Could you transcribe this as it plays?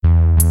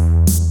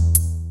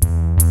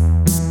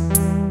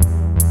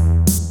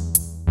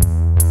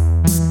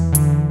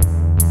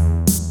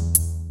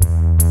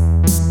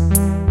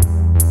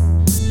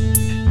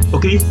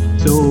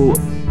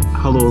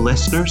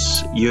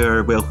listeners.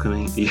 You're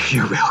welcoming.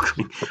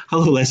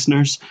 Hello,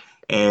 listeners.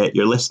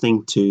 You're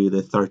listening to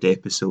the third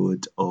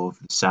episode of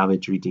the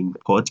Savage Reading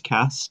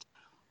podcast,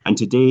 and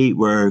today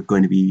we're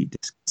going to be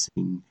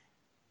discussing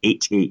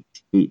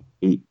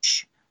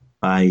HHhH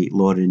by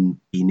Laurent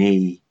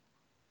Binet,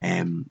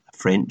 a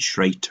French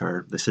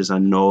writer. This is a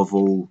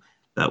novel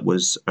that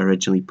was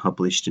originally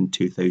published in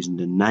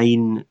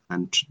 2009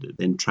 and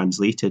then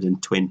translated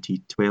in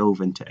 2012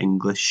 into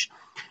English.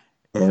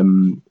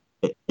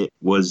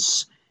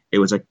 It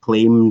was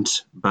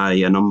acclaimed by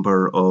a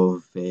number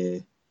of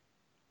what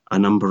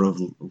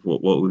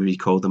would we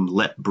call them,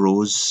 lit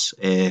bros.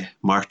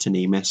 Martin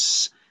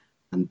Amis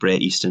and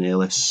Bret Easton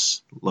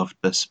Ellis loved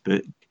this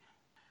book.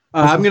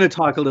 I'm going to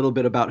talk a little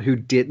bit about who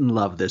didn't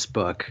love this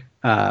book,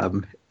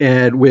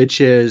 and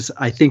which is,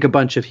 I think, a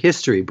bunch of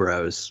history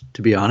bros,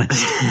 to be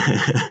honest.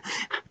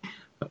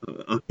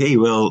 Okay,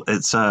 well,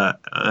 it's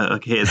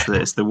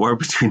the war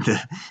between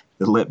the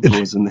lit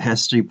bros and the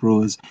history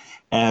bros.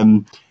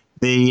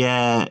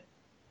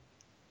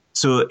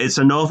 So it's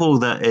a novel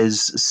that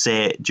is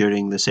set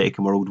during the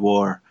Second World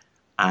War,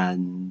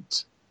 and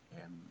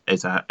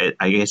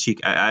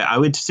I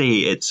would say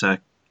it's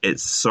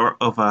sort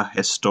of a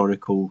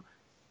historical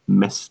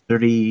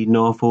mystery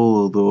novel,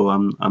 although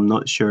I'm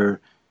not sure.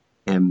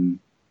 I mean,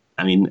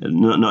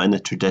 not in the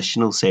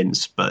traditional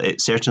sense, but it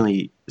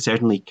certainly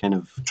kind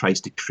of tries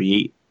to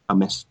create a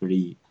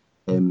mystery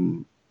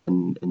in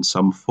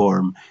some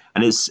form,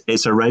 and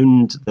it's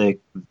around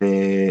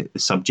the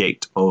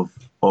subject of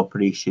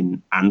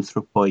Operation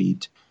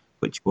Anthropoid,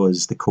 which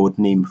was the code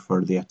name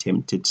for the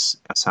attempted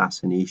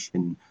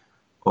assassination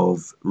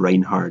of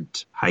Reinhard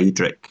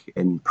Heydrich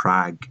in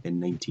Prague in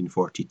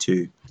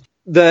 1942.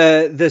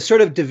 The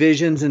sort of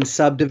divisions and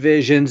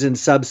subdivisions and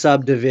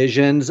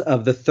sub-subdivisions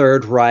of the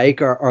Third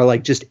Reich are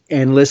like just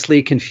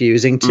endlessly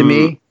confusing to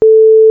me.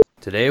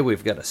 Today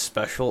we've got a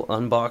special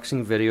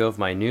unboxing video of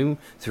my new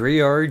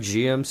 3R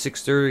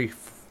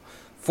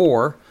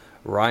GM634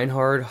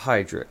 Reinhard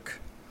Heydrich.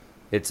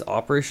 It's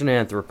Operation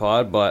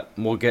Anthropod, but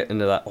we'll get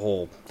into that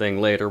whole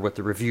thing later with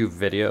the review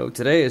video.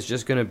 Today is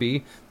just going to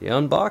be the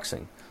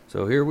unboxing.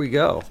 So here we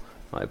go.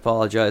 I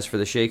apologize for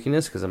the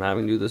shakiness because I'm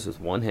having to do this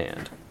with one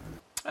hand.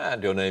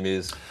 And your name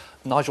is?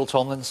 Nigel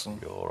Tomlinson.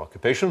 Your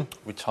occupation?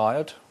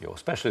 Retired. Your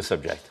specialist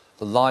subject?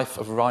 The life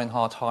of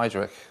Reinhard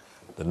Heydrich.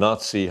 The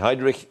Nazi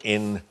Heydrich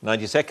in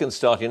 90 seconds,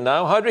 starting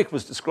now. Heydrich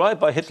was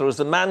described by Hitler as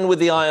the man with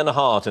the iron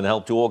heart and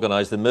helped to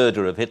organise the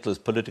murder of Hitler's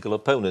political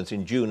opponents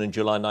in June and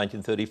July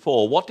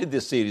 1934. What did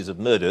this series of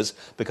murders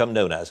become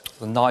known as?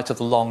 The Night of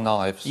the Long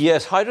Knives.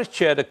 Yes, Heydrich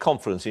chaired a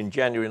conference in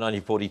January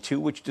 1942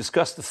 which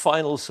discussed the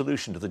final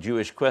solution to the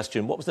Jewish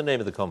question. What was the name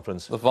of the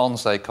conference? The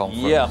Wannsee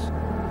Conference. Yeah.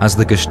 As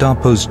the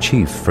Gestapo's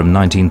chief from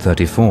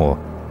 1934,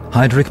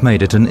 Heydrich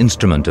made it an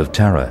instrument of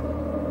terror.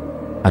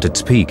 At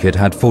its peak, it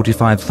had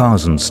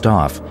 45,000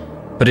 staff,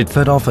 but it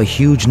fed off a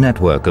huge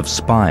network of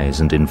spies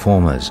and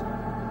informers.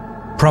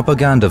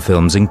 Propaganda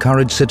films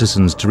encouraged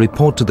citizens to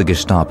report to the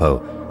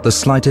Gestapo the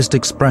slightest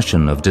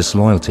expression of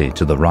disloyalty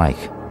to the Reich.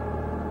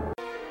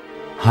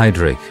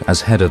 Heydrich,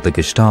 as head of the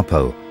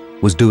Gestapo,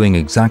 was doing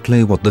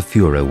exactly what the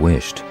Führer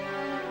wished.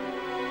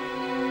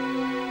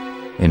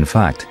 In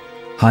fact,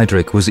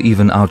 Heydrich was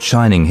even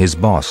outshining his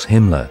boss,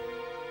 Himmler.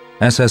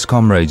 SS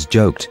comrades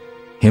joked,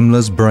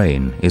 Himmler's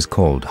brain is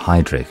called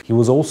Heydrich. He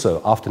was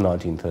also, after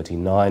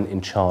 1939,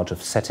 in charge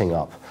of setting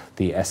up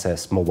the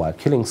SS mobile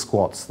killing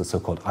squads, the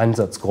so-called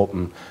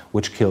Einsatzgruppen,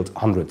 which killed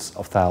hundreds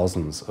of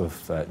thousands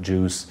of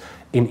Jews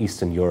in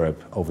Eastern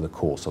Europe over the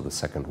course of the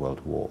Second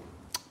World War.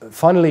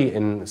 Finally,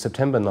 in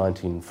September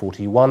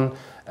 1941,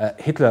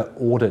 Hitler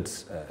ordered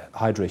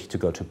Heydrich to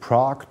go to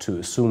Prague to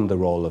assume the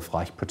role of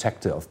Reich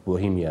Protector of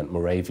Bohemia and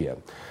Moravia.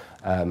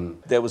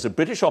 There was a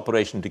British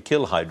operation to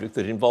kill Heydrich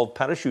that involved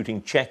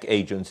parachuting Czech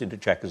agents into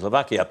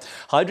Czechoslovakia.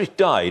 Heydrich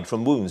died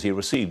from wounds he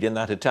received in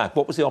that attack.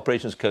 What was the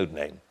operation's code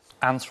name?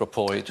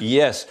 Anthropoid.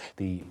 Yes.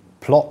 The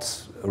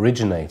plot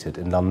originated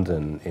in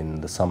London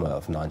in the summer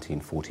of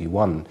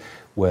 1941,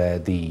 where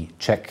the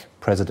Czech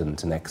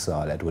president in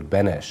exile, Edward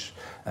Beneš,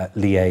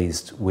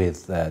 liaised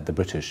with the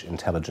British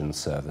intelligence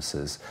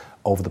services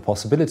over the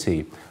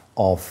possibility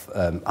of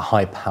a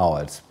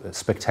high-powered,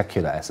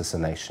 spectacular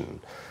assassination.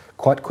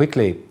 Quite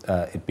quickly,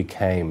 it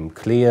became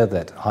clear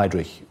that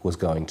Heydrich was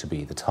going to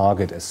be the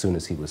target as soon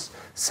as he was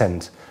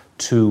sent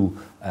to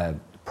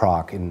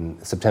Prague in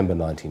September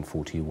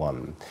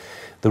 1941.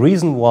 The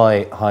reason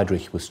why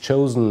Heydrich was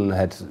chosen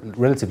had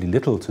relatively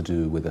little to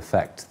do with the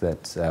fact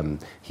that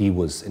he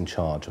was in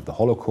charge of the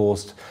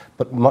Holocaust,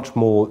 but much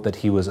more that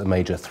he was a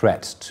major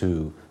threat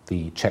to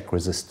the Czech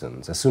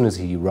resistance. As soon as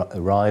he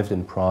arrived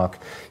in Prague,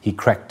 he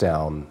cracked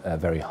down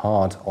very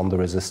hard on the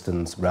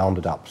resistance,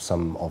 rounded up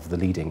some of the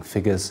leading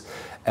figures,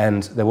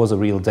 and there was a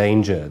real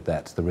danger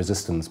that the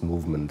resistance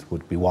movement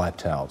would be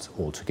wiped out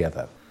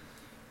altogether.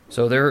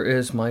 So there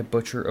is my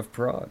Butcher of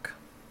Prague.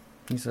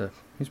 He's a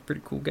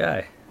pretty cool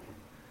guy.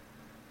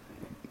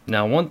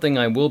 Now, one thing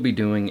I will be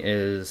doing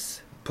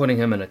is putting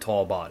him in a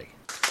tall body.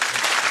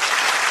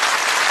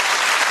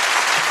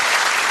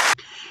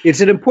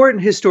 It's an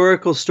important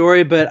historical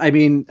story, but I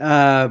mean,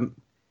 a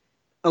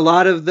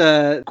lot of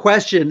the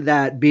question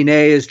that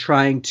Binet is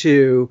trying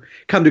to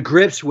come to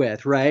grips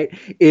with, right,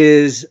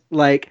 is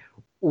like,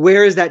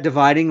 where is that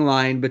dividing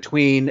line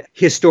between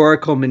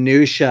historical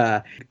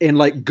minutia and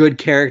like good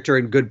character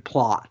and good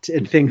plot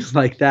and things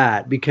like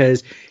that?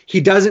 Because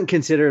he doesn't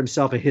consider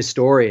himself a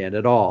historian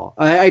at all.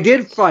 I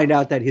did find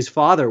out that his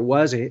father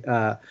was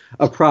a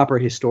proper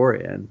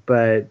historian,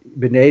 but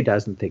Binet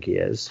doesn't think he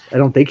is. I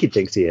don't think he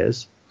thinks he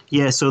is.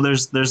 Yeah, so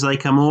there's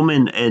like a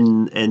moment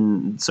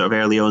in sort of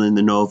early on in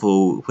the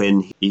novel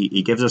when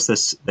he gives us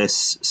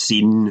this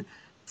scene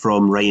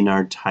from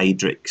Reinhard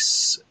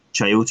Heydrich's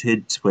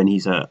childhood when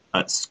he's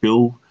at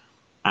school,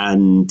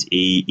 and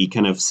he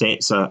kind of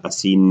sets a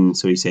scene.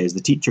 So he says,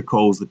 the teacher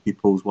calls the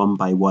pupils one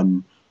by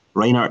one.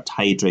 Reinhard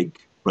Heydrich.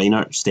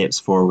 Reinhard steps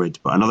forward,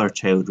 but another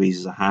child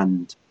raises a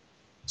hand.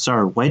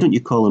 Sir, why don't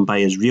you call him by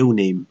his real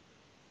name?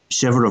 A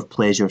shiver of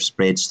pleasure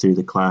spreads through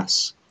the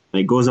class. And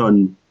it goes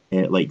on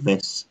like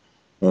this.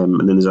 And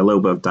then there's a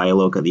little bit of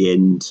dialogue at the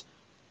end,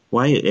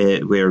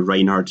 where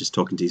Reinhard is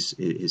talking to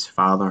his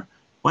father.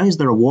 Why is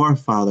there a war,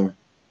 father?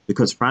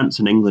 Because France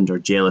and England are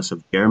jealous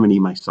of Germany,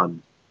 my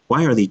son.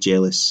 Why are they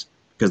jealous?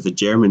 Because the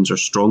Germans are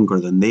stronger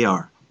than they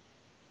are.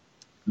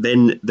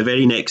 Then the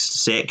very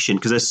next section,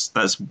 because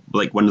that's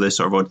like one of the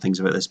sort of odd things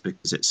about this,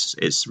 because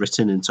it's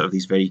written in sort of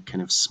these very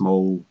kind of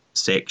small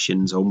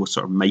sections, almost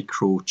sort of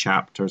micro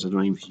chapters. I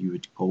don't know if you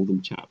would call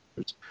them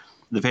chapters.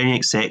 The very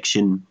next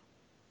section.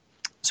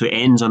 So it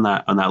ends on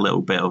that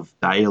little bit of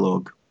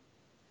dialogue.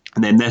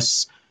 And then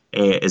this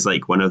is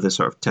like one of the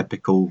sort of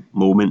typical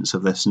moments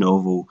of this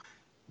novel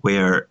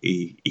where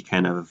he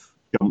kind of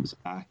jumps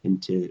back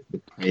into the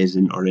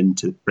present or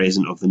into the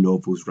present of the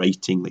novel's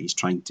writing that he's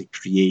trying to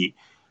create.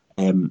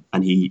 And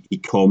he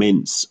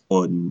comments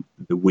on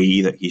the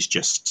way that he's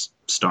just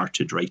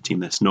started writing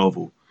this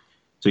novel.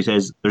 So he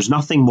says, there's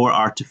nothing more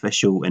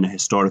artificial in a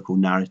historical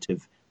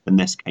narrative than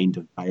this kind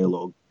of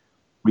dialogue.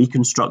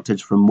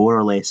 Reconstructed from more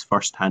or less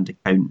first-hand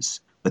accounts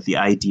with the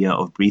idea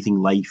of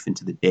breathing life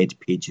into the dead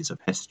pages of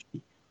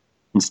history.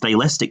 In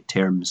stylistic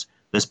terms,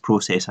 this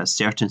process has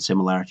certain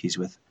similarities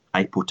with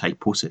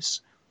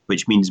hypotyposis,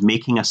 which means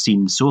making a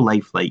scene so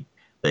lifelike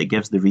that it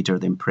gives the reader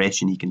the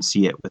impression he can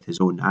see it with his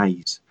own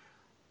eyes.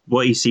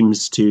 What he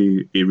seems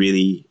to be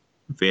really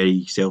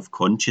very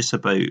self-conscious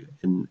about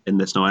in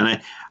this novel,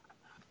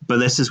 but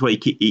this is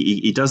what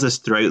he does this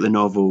throughout the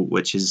novel,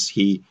 which is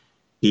he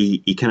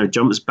kind of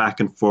jumps back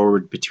and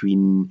forward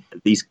between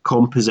these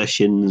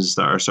compositions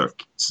that are sort of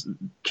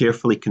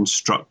carefully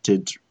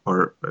constructed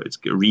or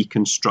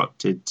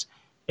reconstructed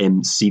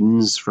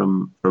scenes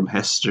from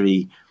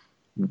history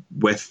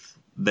with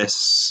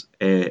this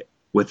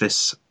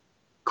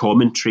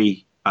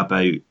commentary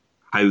about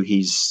how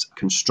he's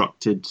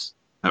constructed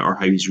or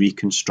how he's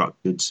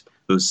reconstructed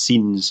those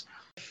scenes.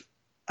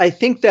 I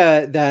think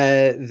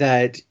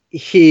that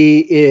he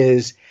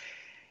is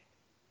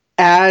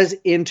as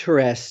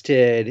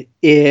interested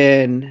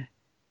in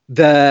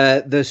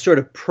the sort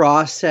of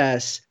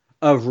process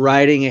of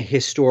writing a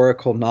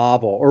historical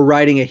novel or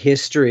writing a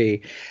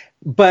history,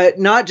 but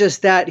not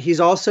just that,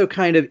 he's also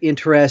kind of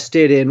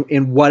interested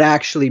in what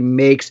actually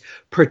makes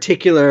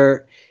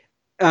particular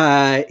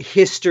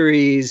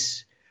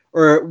histories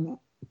or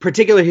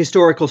particular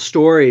historical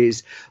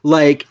stories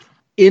like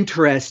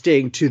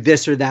interesting to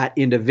this or that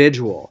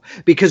individual.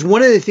 Because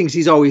one of the things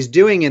he's always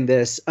doing in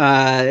this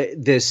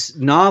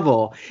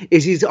novel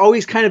is he's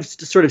always kind of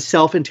sort of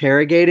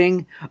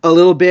self-interrogating a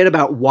little bit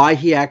about why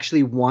he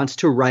actually wants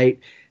to write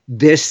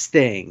this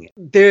thing.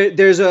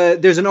 There's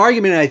an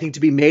argument, I think, to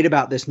be made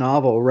about this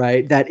novel,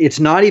 right? That it's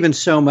not even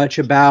so much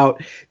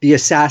about the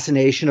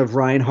assassination of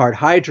Reinhard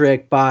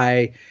Heydrich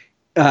by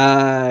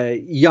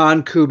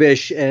Jan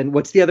Kubisch and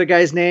what's the other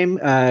guy's name?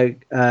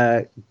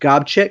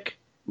 Gobchik?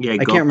 Yeah,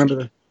 I can't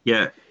remember.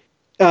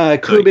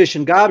 Kubisch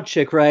and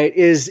Gobchik, right?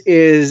 Is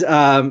there's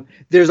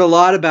a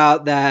lot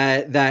about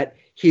that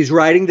he's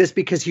writing this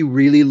because he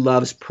really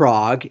loves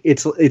Prague.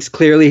 It's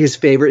clearly his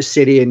favorite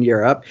city in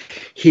Europe.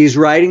 He's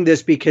writing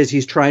this because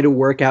he's trying to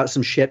work out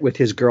some shit with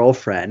his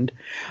girlfriend.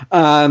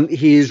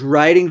 He's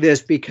writing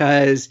this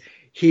because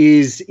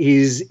he's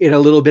in a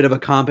little bit of a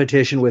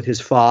competition with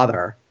his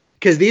father.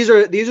 Because these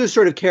are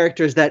sort of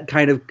characters that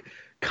kind of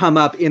come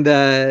up in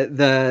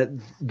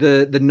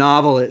the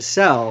novel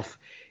itself.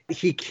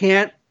 He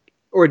can't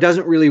or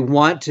doesn't really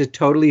want to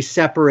totally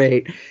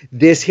separate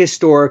this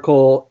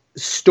historical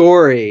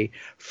story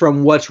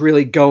from what's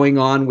really going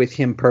on with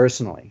him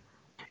personally.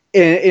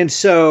 And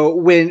so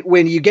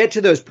when you get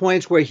to those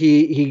points where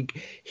he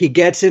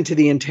gets into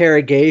the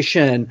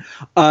interrogation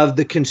of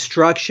the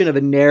construction of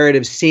a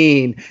narrative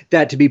scene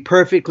that, to be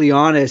perfectly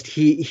honest,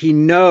 he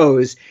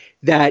knows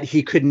that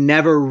he could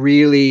never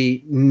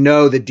really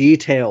know the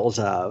details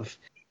of.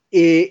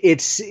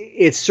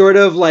 It's sort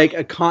of like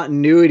a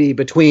continuity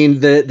between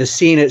the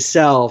scene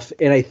itself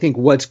and I think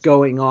what's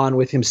going on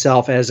with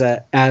himself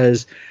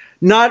as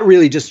not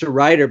really just a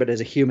writer, but as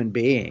a human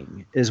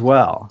being as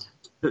well.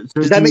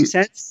 Does that make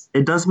sense?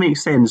 It does make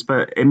sense,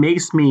 but it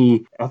makes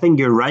me, I think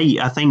you're right.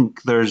 I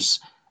think there's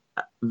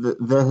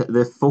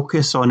the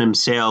focus on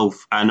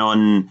himself and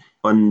on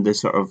the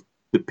sort of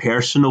the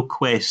personal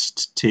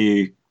quest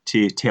to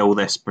tell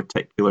this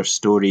particular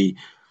story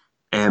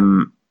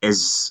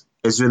is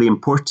really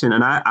important.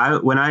 And I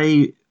when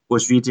I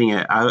was reading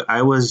it,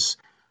 I was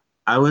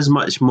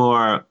much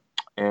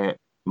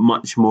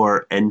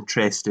more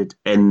interested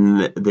in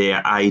the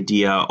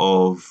idea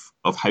of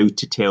how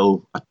to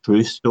tell a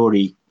true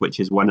story, which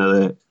is one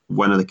of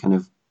the kind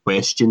of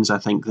questions I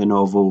think the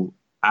novel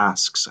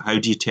asks. How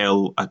do you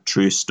tell a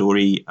true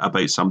story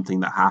about something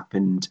that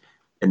happened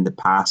in the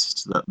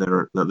past that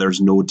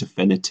there's no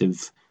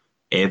definitive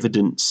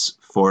evidence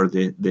for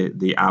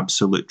the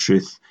absolute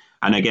truth?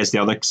 And I guess the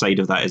other side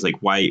of that is like,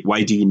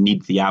 why do you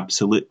need the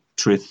absolute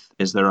truth?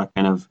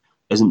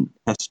 Isn't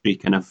history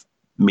kind of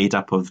made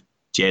up of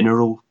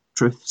general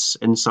truths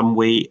in some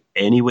way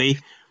anyway?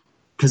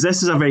 Because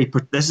this is a very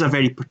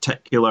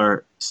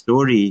particular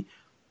story,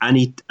 and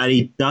he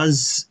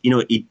does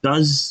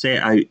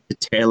set out to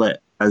tell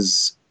it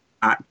as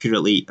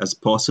accurately as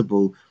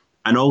possible,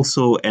 and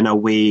also in a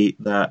way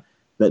that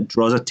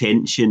draws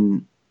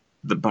attention.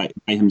 That by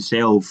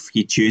himself,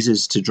 he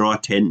chooses to draw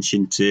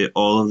attention to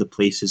all of the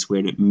places where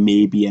it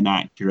may be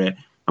inaccurate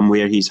and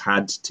where he's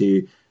had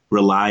to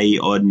rely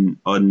on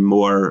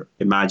more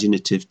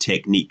imaginative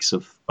techniques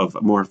of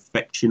more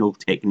fictional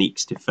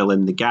techniques to fill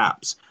in the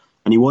gaps.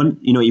 And he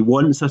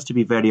wants us to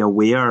be very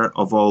aware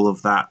of all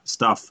of that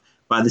stuff,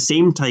 but at the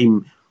same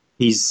time,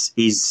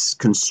 he's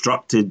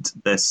constructed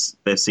this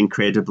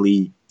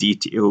incredibly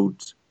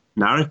detailed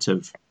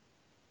narrative.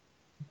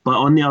 But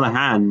on the other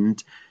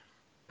hand,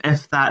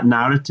 if that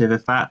narrative,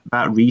 if that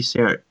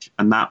research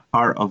and that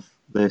part of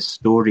the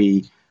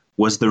story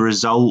was the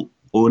result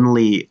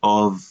only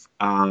of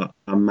a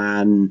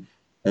man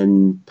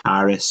in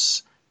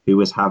Paris who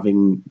was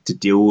having to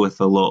deal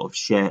with a lot of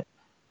shit,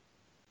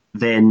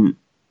 then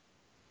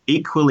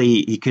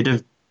equally he could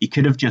have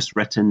just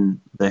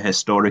written the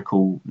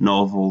historical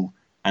novel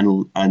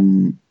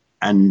and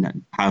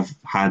have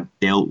had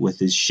dealt with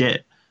his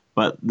shit.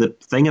 But the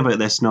thing about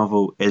this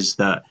novel is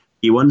that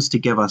he wants to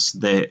give us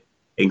the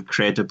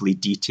incredibly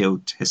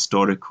detailed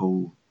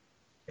historical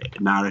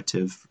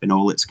narrative in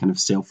all its kind of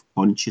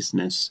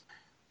self-consciousness,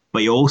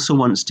 but he also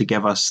wants to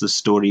give us the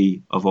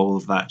story of all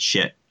of that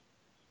shit.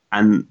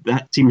 And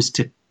that seems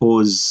to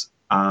pose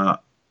a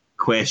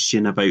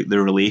question about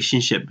the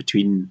relationship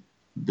between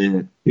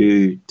the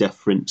two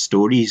different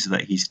stories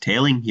that he's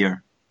telling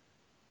here.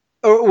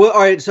 Oh, well, all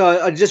right.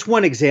 So just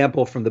one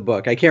example from the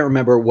book. I can't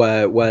remember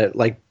what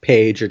like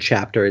page or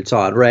chapter it's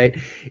on. Right,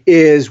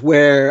 is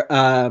where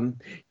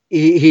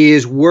he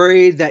is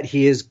worried that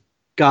he has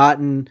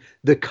gotten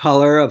the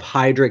color of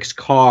Heydrich's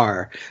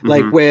car,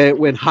 like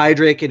when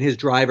Heydrich and his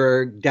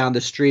driver down the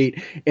street,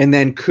 and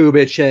then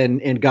Kubich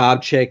and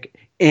Gobchik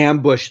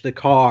ambush the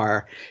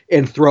car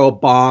and throw a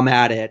bomb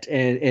at it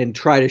and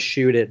try to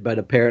shoot it, but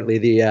apparently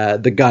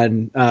the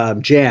gun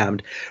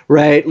jammed.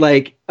 Right,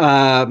 like.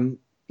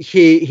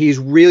 He's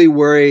really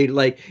worried,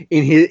 like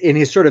in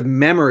his sort of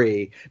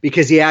memory,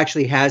 because he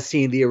actually has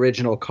seen the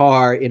original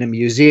car in a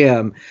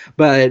museum,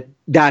 but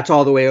that's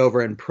all the way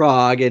over in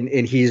Prague, and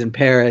he's in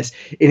Paris.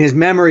 In his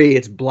memory,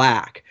 it's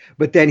black,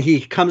 but then he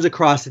comes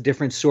across a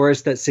different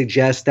source that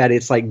suggests that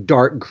it's like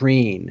dark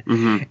green,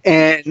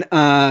 and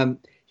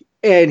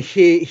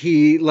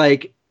he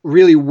like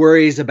really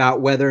worries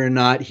about whether or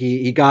not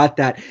he got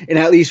that. And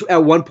at least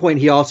at one point,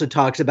 he also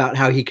talks about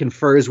how he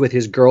confers with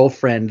his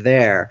girlfriend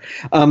there.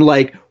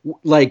 Like,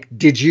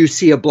 did you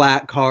see a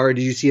black car? Or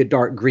did you see a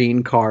dark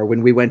green car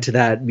when we went to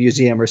that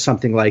museum or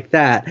something like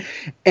that?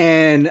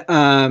 And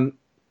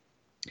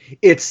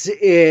it's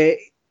an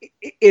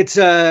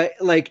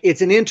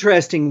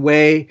interesting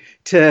way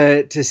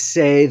to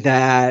say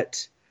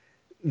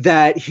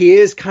that he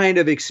is kind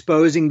of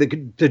exposing the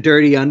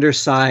dirty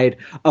underside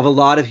of a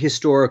lot of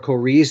historical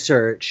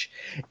research,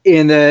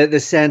 in the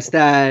sense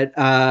that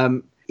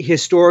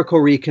historical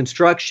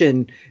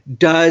reconstruction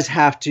does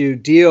have to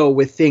deal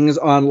with things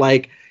on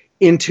like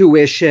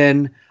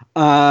intuition,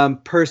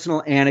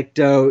 personal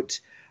anecdote,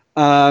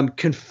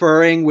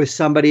 conferring with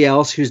somebody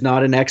else who's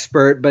not an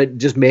expert but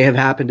just may have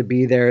happened to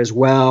be there as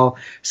well.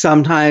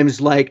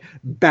 Sometimes like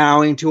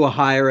bowing to a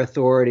higher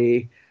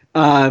authority,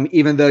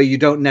 even though you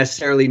don't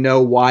necessarily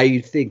know why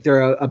you think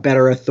they're a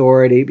better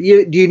authority.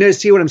 Do you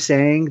see what I'm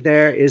saying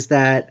there? Is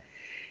that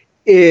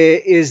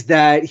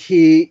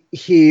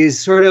he's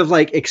sort of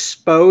like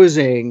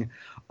exposing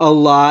a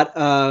lot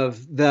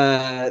of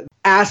the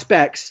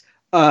aspects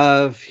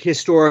of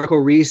historical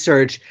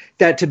research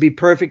that, to be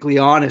perfectly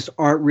honest,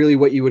 aren't really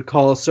what you would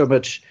call so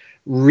much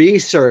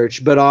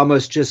research, but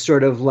almost just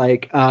sort of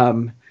like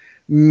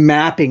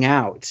mapping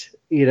out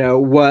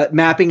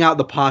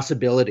the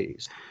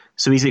possibilities.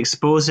 So he's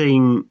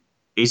exposing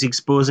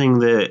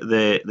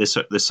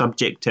the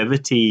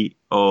subjectivity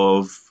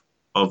of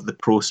the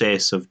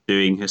process of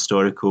doing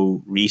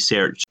historical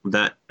research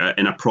that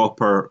in a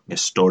proper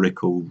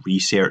historical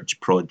research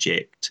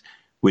project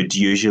would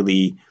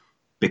usually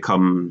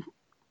become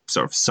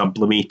sort of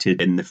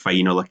sublimated in the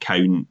final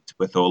account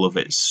with all of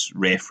its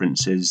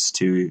references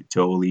to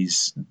all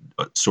these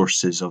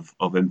sources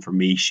of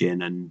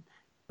information and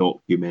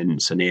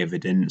documents and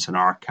evidence and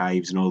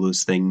archives and all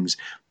those things.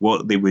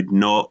 What they would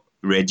not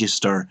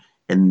register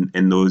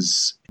in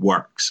those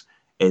works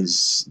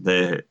is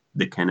the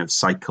kind of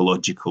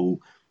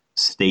psychological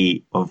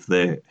state of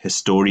the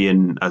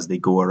historian as they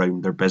go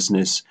around their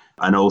business,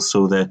 and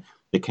also the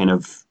kind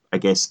of, I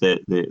guess,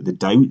 the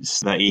doubts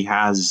that he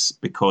has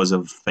because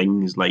of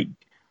things like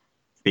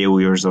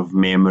failures of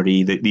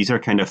memory. These are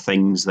kind of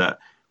things that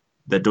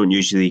don't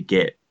usually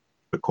get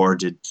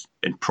recorded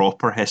in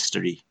proper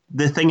history.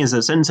 The thing is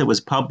that since it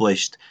was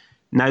published,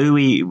 now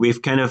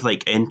we've kind of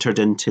like entered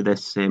into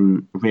this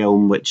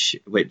realm which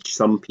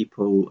some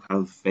people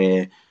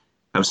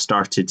have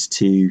started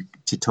to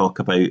talk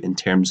about in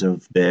terms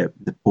of the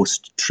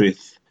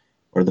post-truth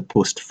or the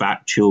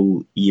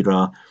post-factual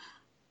era,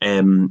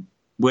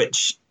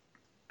 which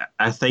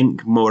I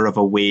think more of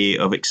a way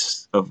of a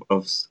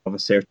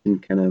certain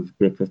kind of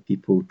group of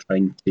people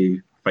trying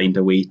to find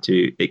a way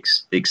to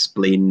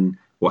explain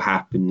what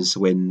happens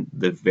when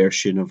the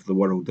version of the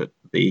world that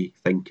they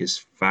think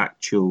is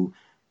factual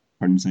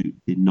turns out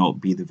to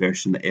not be the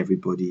version that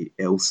everybody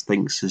else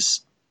thinks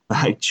is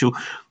factual.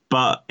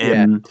 But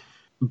whatever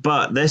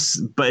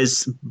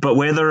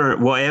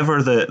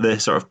the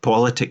sort of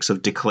politics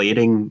of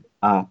declaring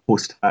a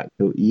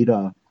post-facto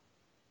era,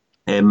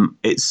 I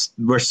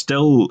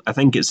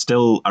think it's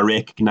still a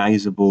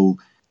recognisable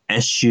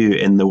issue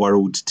in the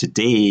world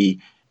today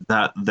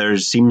that there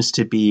seems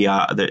to be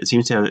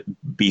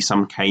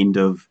some kind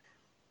of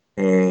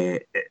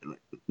the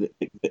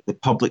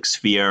public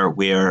sphere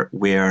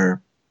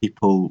where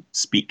people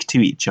speak to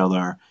each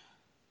other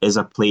is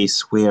a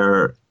place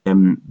where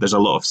there's a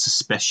lot of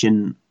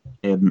suspicion,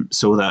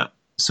 so that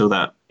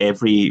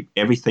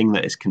everything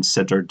that is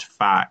considered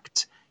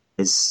fact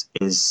is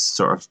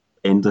sort of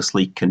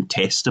endlessly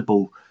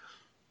contestable,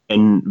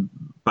 and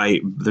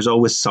there's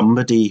always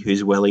somebody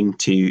who's willing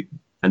to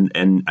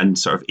and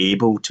sort of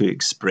able to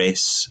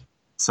express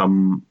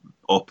some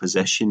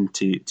opposition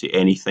to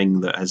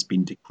anything that has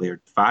been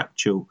declared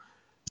factual.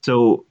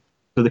 So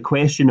the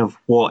question of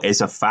what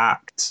is a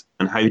fact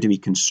and how do we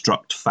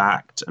construct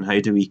fact and how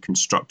do we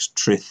construct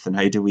truth and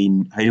how do we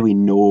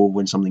know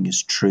when something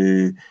is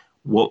true,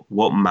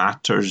 what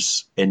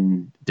matters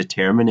in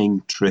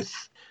determining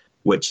truth,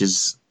 which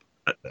is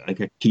like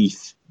a key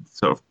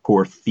sort of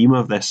core theme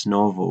of this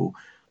novel.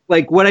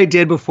 Like what I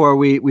did before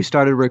we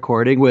started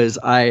recording was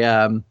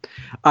I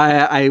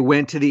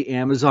went to the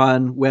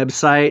Amazon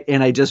website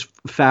and I just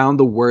found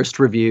the worst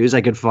reviews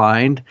I could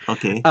find.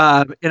 Okay.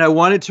 And I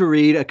wanted to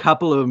read a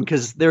couple of them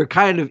because they're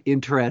kind of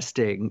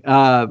interesting.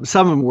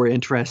 Some of them were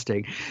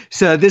interesting.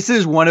 So this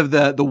is one of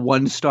the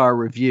 1-star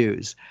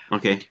reviews.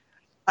 Okay.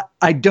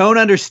 I don't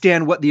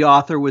understand what the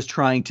author was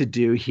trying to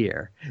do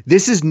here.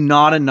 This is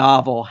not a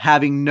novel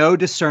having no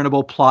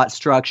discernible plot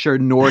structure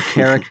nor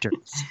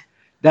characters.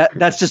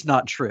 That's just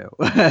not true.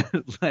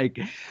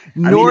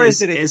 Nor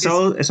is it. It's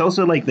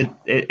also like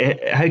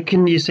how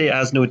can you say it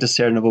has no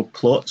discernible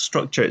plot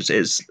structure?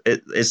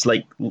 It's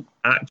like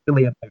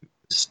actually about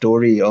the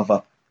story of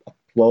a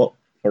plot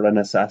for an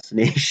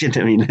assassination.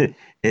 I mean,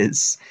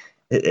 it's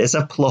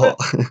a plot.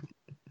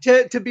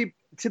 To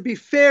be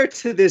fair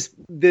to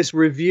this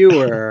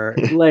reviewer,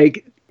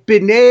 like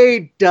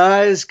Binet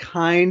does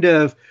kind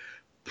of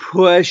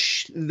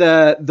push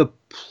the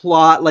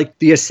plot, like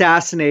the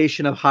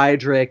assassination of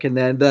Heydrich and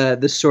then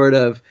the sort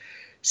of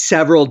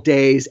several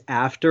days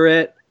after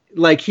it.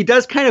 Like he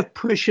does kind of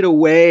push it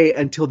away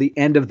until the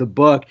end of the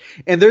book.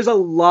 And there's a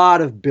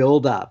lot of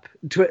buildup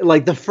to it.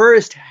 Like the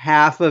first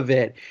half of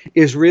it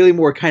is really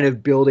more kind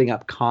of building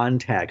up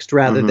context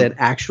rather than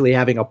actually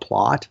having a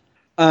plot.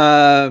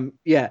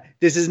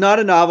 This is not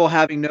a novel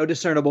having no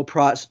discernible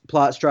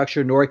plot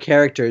structure nor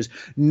characters,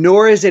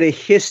 nor is it a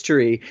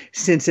history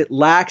since it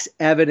lacks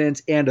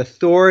evidence and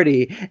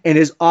authority and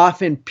is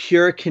often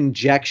pure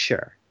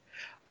conjecture.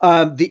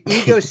 The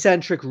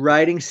egocentric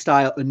writing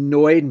style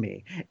annoyed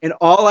me, and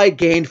all I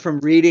gained from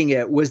reading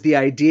it was the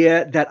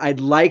idea that I'd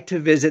like to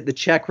visit the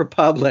Czech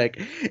Republic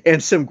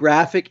and some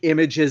graphic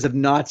images of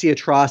Nazi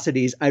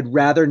atrocities I'd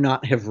rather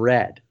not have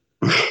read.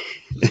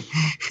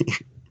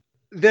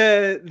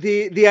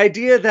 The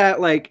idea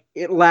that like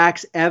it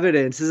lacks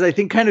evidence is, I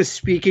think, kind of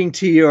speaking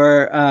to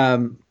your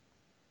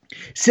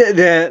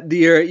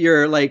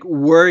your like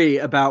worry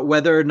about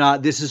whether or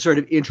not this is sort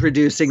of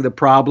introducing the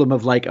problem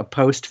of like a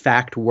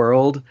post-fact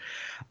world,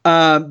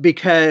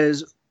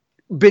 because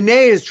Binet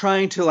is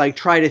trying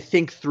to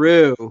think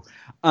through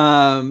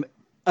an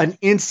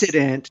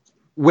incident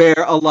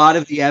where a lot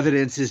of the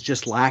evidence is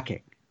just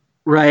lacking.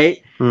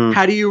 Right?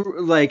 How do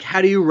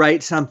you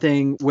write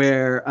something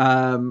where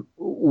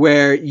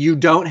you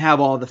don't have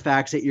all the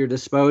facts at your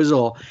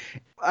disposal?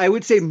 I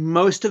would say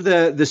most of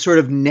the sort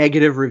of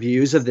negative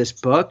reviews of this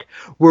book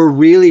were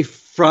really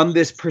from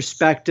this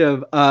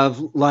perspective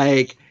of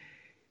like,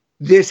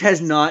 this has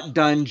not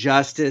done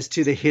justice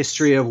to the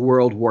history of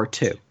World War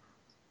II.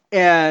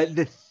 And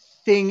the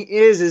thing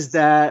is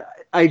that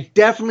I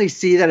definitely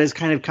see that as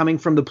kind of coming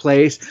from the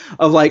place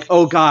of like,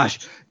 oh gosh,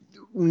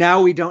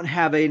 now we don't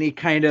have any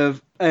kind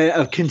of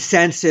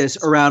consensus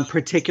around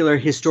particular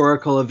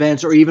historical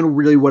events or even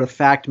really what a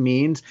fact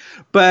means.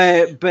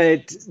 But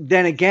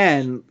then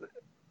again,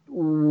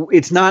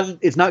 it's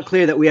not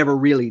clear that we ever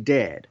really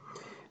did.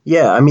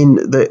 Yeah, I mean,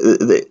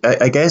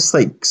 I guess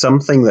like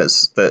something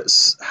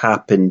that's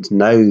happened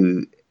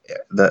now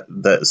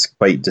that's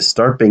quite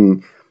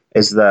disturbing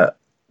is that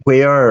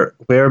where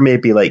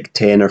maybe like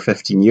 10 or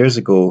 15 years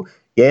ago,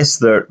 yes,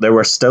 there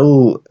were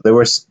still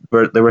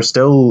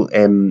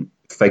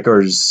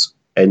figures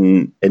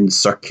in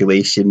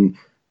circulation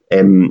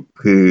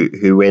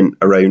who went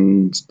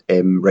around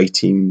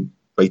writing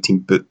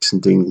books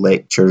and doing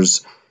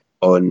lectures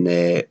on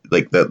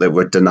like that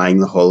were denying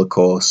the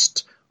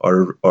Holocaust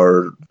or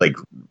sort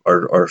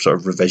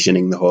of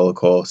revisioning the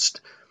Holocaust,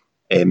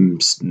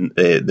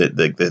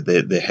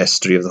 the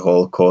history of the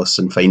Holocaust,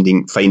 and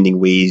finding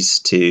ways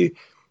to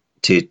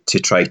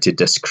try to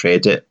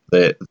discredit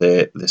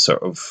the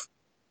sort of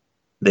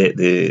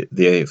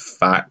the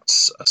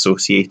facts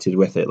associated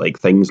with it, like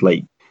things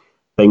like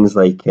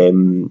like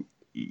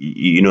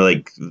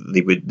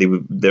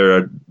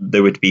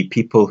there would be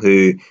people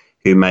who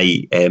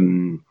might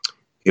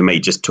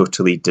just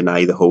totally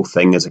deny the whole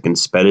thing as a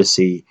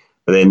conspiracy,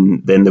 but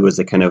then there was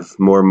the kind of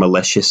more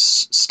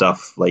malicious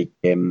stuff like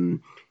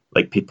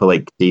people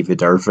like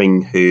David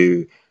Irving,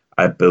 who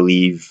I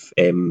believe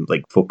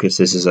like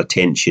focuses his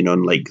attention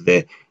on like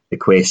the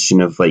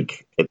question of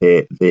like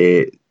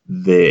the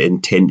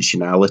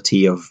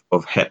intentionality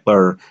of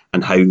Hitler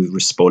and how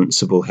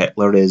responsible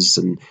Hitler is,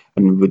 and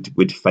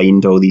would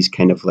find all these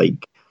kind of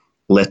like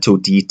little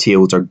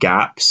details or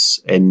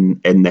gaps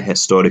in the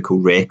historical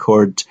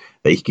record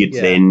that he could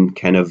then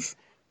kind of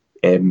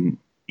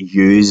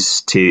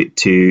use to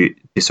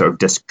sort of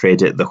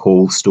discredit the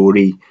whole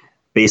story.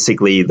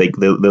 Basically, like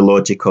the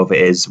logic of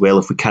it is, well,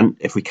 if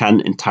we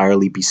can't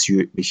entirely be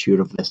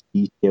sure of this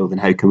detail, then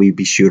how can we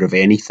be sure of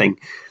anything?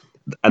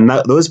 And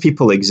that those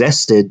people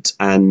existed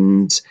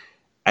and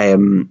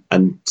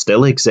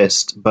still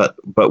exist. But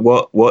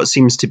what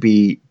seems to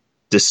be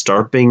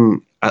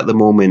disturbing at the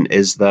moment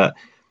is that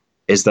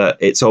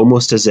it's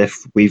almost as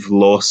if we've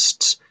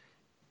lost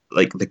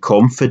like the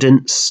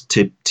confidence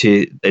to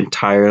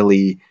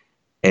entirely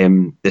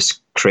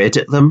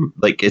discredit them.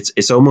 Like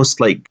it's almost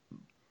like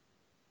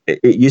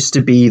it used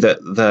to be that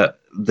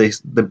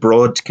the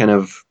broad kind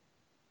of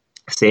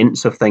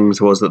sense of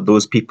things was that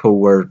those people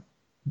were,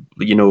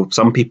 you know,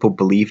 some people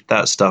believed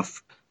that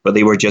stuff, but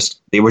they were just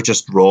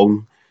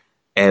wrong.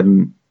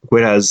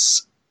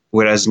 Whereas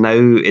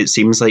now it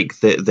seems like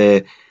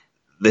the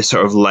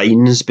sort of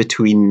lines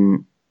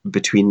between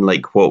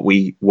like what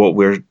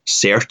we're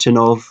certain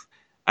of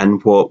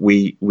and what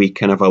we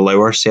kind of allow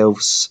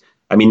ourselves.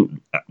 I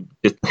mean,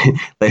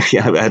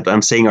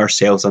 I'm saying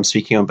ourselves. I'm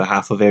speaking on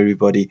behalf of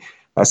everybody.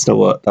 That's not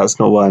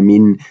what I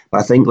mean.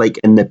 But I think like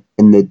in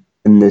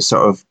the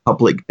sort of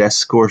public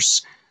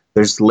discourse,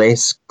 there's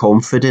less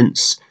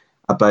confidence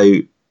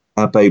about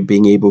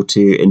being able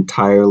to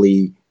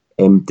entirely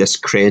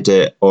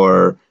discredit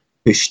or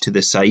push to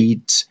the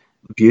side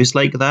views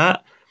like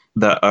that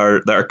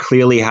are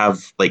clearly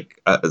have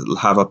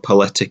a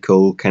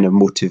political kind of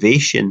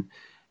motivation,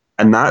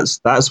 and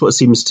that's what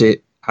seems to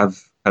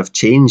have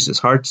changed. It's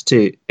hard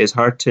to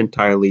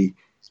entirely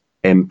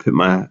put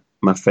my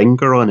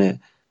finger on it.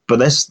 But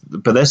this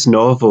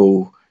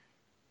novel's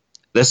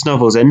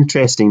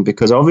interesting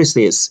because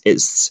obviously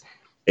it's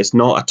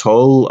not at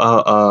all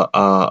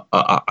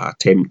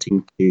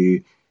attempting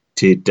to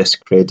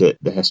discredit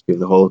the history of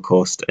the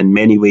Holocaust. In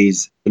many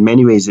ways,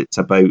 it's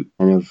about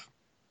kind of.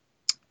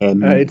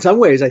 In some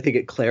ways, I think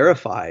it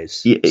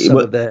clarifies some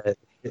of the.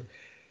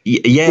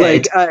 Yeah,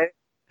 like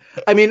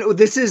I mean,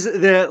 this is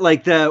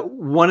the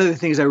one of the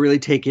things I really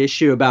take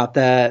issue about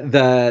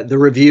the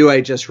review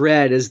I just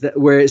read is that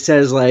where it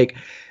says like,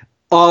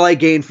 all I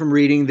gained from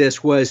reading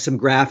this was some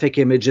graphic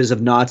images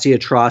of Nazi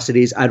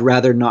atrocities I'd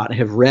rather not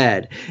have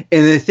read.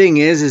 And the thing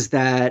is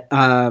that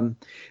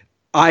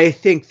I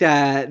think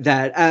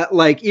that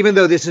like, even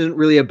though this isn't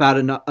really about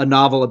a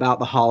novel about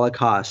the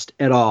Holocaust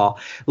at all,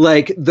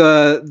 like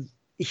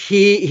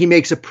he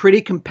makes a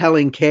pretty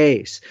compelling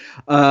case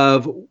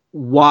of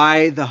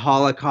why the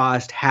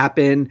Holocaust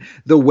happened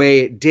the way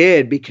it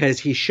did, because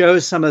he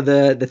shows some of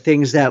the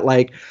things that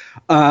like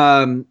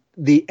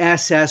the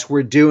SS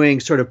were doing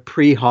sort of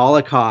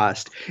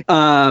pre-Holocaust,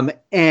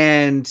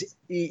 and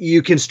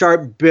you can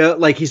start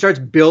he starts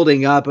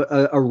building up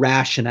a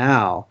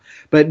rationale.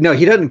 But no,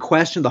 he doesn't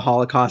question the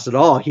Holocaust at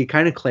all. He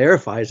kind of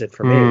clarifies it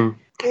for me.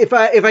 If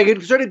I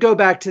could sort of go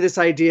back to this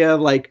idea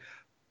of like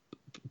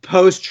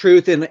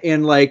post-truth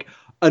and like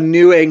a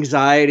new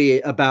anxiety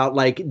about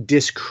like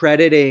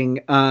discrediting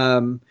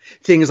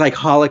things like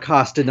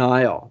Holocaust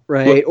denial,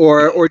 right?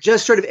 Or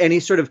just sort of any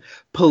sort of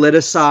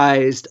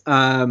politicized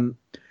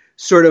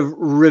sort of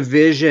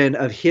revision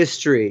of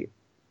history.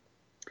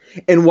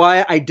 And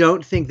why I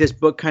don't think this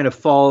book kind of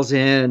falls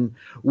in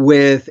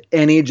with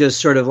any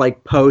just sort of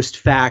like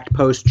post-fact,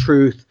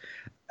 post-truth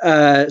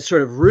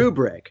sort of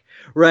rubric,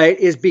 right,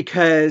 is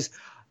because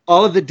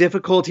all of the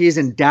difficulties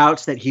and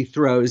doubts that he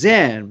throws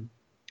in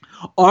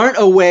aren't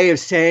a way of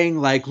saying,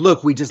 like,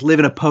 look, we just live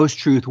in a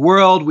post-truth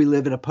world, we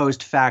live in a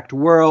post-fact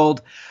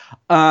world.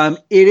 It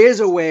is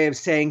a way of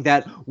saying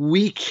that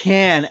we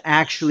can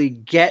actually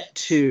get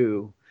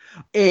to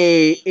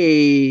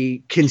a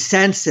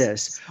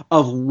consensus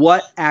of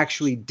what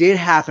actually did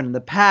happen in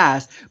the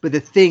past. But the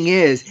thing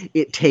is,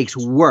 it takes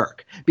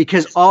work,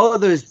 because all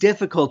of those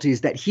difficulties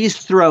that he's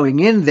throwing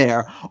in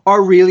there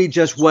are really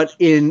just what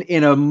in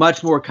a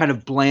much more kind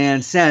of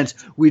bland sense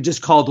we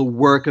just call the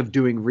work of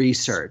doing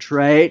research,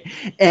 right?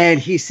 And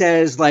he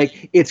says,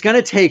 like, it's going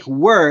to take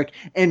work,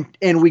 and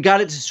we got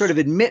to sort of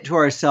admit to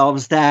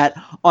ourselves that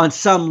on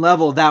some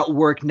level that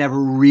work never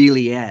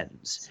really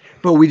ends,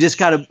 but we just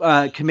got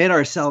to commit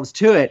ourselves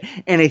to it.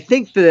 And I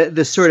think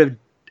the sort of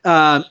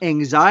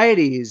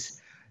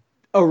anxieties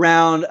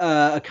around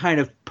a kind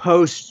of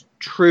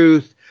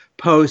post-truth,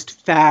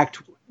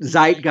 post-fact,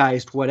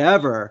 zeitgeist,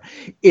 whatever,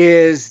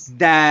 is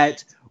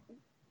that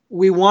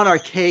we want our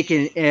cake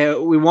and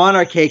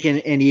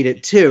eat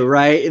it too,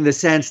 right? In the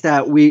sense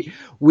that we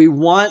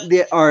want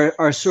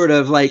our sort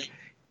of like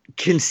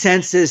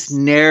consensus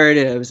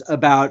narratives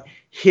about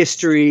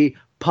history,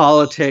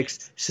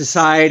 politics,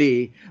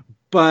 society,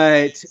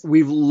 but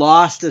we've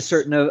lost a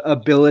certain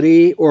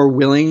ability or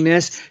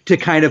willingness to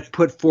kind of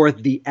put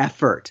forth the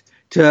effort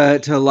to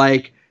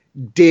like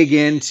dig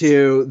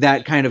into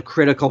that kind of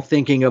critical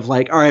thinking of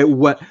like, all right,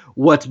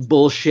 what's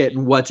bullshit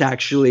and what's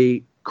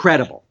actually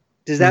credible.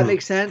 Does that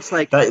make sense?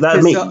 Like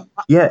that makes,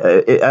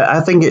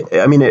 I think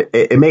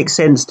it makes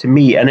sense to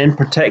me, and in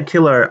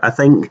particular, I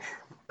think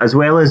as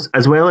well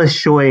as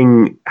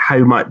showing how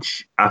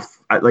much how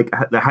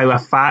a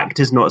fact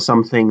is not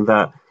something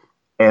that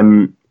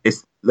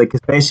is like,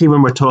 especially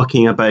when we're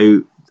talking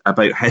about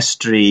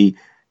history,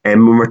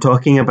 and when we're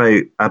talking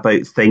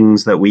about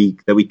things that we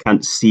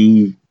can't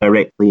see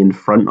directly in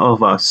front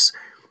of us,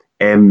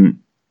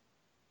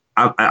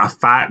 a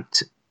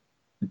fact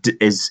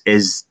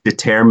is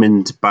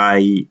determined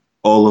by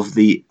all of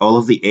the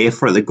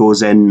effort that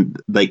goes in,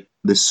 like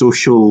the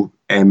social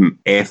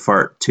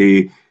effort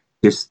to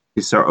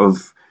sort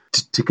of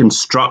to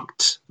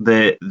construct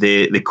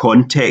the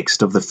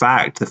context of the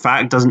fact. The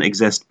fact doesn't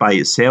exist by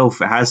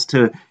itself. It has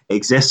to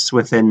exist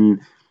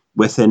within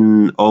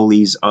all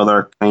these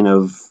other kind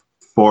of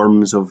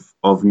forms of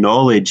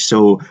knowledge.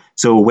 So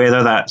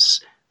whether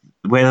that's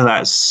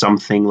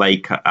something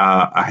like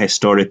a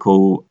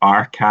historical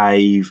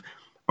archive,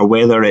 or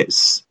whether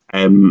it's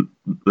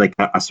like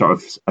a sort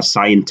of a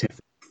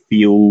scientific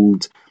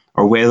field,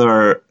 or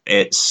whether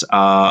it's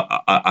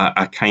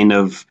a kind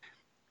of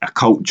a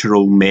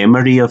cultural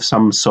memory of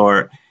some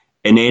sort.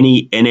 In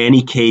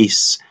any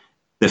case,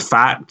 the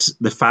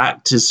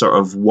fact is sort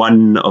of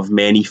one of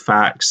many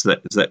facts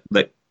that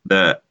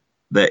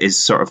is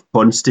sort of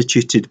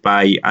constituted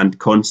by and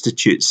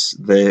constitutes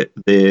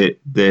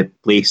the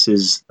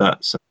places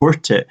that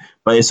support it.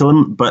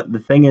 But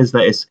the thing is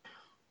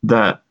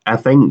that I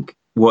think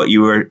what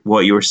you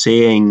were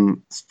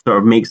saying sort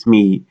of makes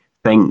me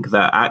think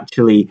that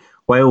actually,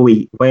 while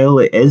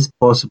it is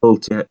possible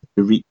to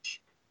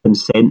reach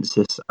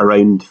consensus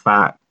around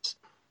facts,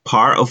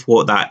 part of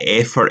what that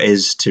effort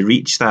is to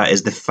reach that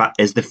is the fact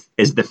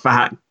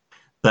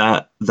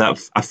that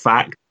a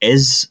fact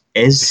is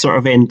sort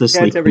of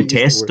endlessly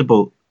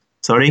contestable.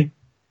 Sorry.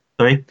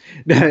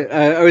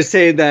 I was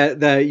saying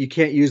that you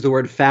can't use the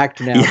word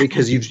fact now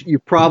because you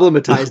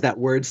problematized that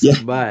word so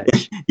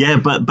much. Yeah,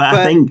 but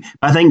I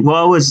think what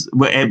I was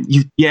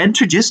you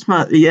introduced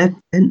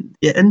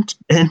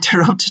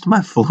interrupted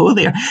my flow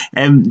there.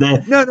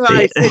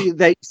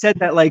 I said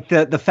that like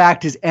the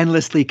fact is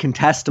endlessly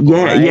contestable.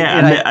 Yeah, right?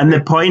 yeah, and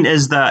the point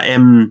is that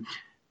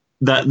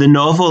that the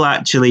novel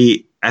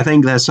actually, I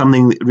think there's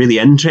something really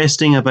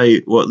interesting about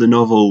what the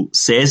novel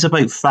says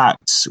about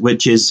facts,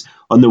 which is,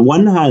 on the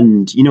one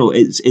hand,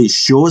 it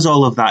shows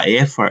all of that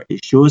effort.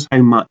 It shows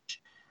how much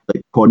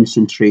like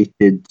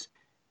concentrated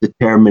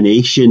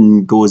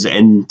determination goes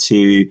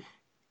into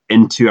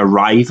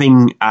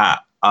arriving at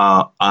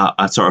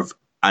a sort of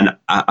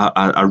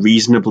a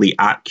reasonably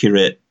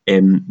accurate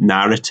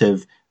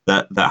narrative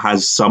that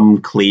has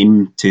some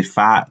claim to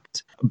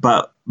fact.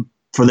 But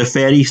for the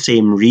very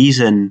same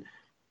reason,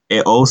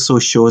 it also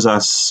shows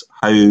us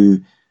how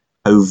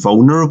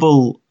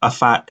vulnerable a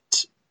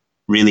fact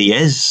really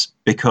is,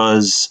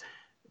 because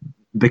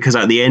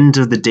at the end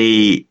of the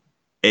day,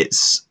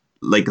 it's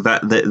like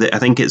that. I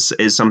think it's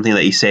something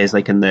that he says,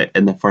 like in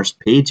the first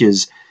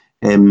pages,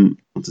 isn't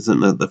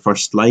the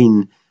first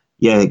line?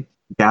 Yeah,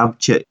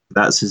 Gabchik,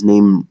 that's his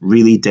name,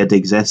 really did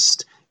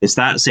exist. It's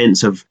that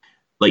sense of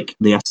like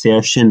the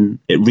assertion,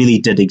 it really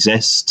did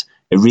exist,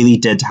 it really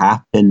did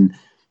happen.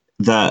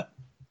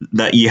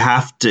 That you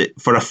have to,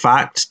 for a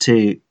fact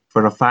to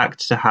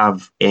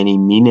have any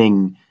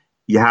meaning,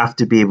 you have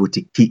to be able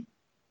to keep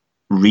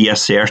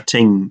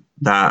reasserting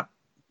that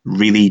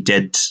really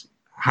did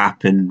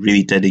happen,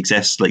 really did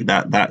exist, like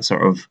that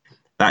sort of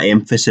that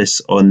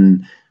emphasis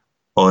on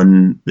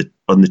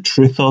the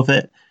truth of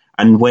it.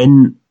 And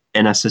when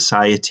in a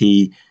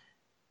society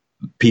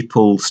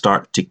people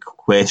start to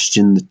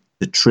question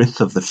the truth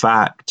of the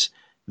fact,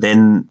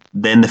 then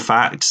the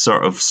fact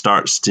sort of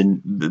starts to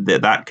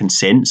that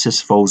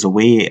consensus falls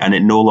away, and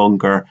it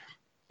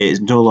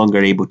is no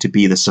longer able to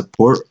be the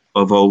support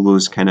of all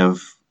those kind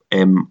of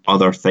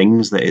other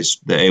things that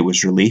it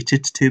was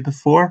related to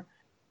before.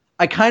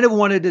 I kind of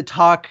wanted to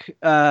talk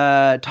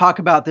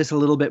about this a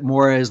little bit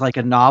more as like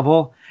a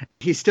novel.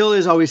 He still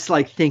is always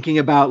like thinking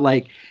about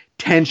like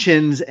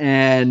tensions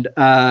and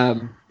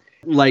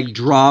like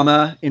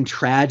drama and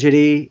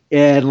tragedy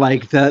and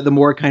like the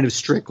more kind of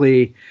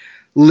strictly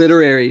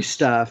literary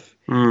stuff.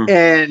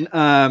 And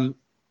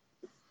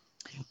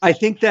I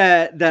think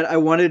that I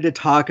wanted to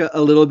talk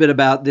a little bit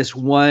about this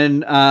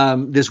one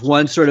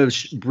sort of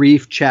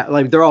brief chat.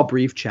 Like they're all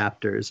brief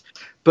chapters,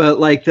 but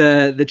like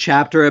the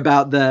chapter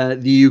about the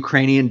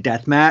Ukrainian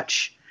death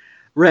match,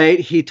 right?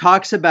 He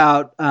talks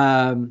about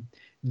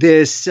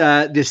this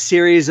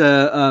series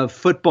of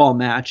football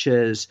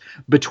matches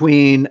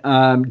between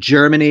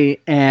Germany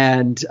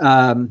and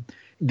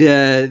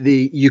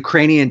the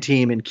Ukrainian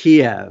team in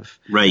Kiev,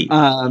 right?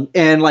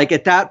 And like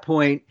at that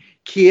point,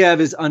 Kiev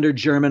is under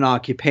German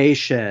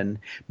occupation,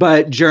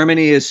 but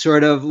Germany is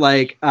sort of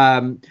like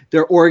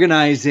they're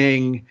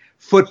organizing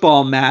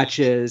football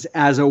matches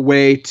as a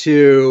way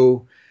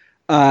to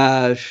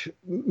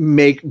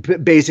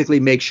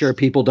make sure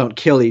people don't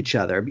kill each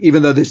other.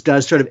 Even though this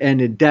does sort of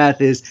end in death,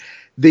 is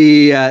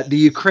the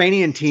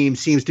Ukrainian team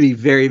seems to be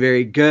very,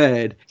 very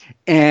good,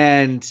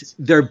 and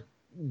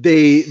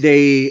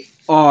they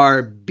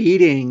are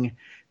beating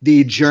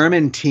the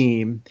German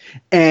team,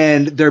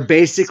 and they're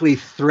basically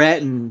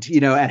threatened,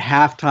 at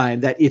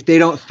halftime that if they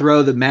don't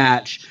throw the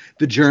match,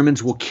 the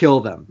Germans will kill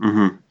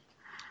them.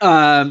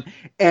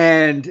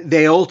 And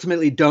they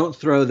ultimately don't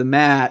throw the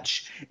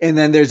match. And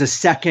then there's a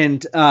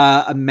second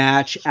a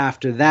match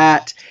after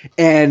that,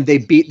 and they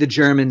beat the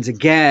Germans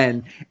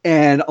again.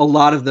 And a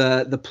lot of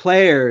the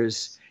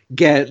players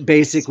get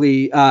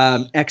basically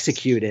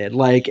executed,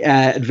 like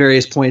at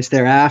various points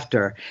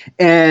thereafter.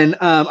 And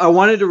I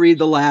wanted to read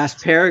the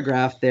last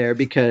paragraph there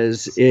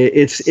because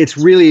it's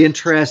really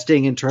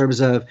interesting in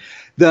terms of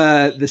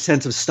the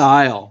sense of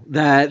style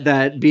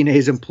that Binet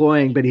is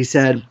employing. But he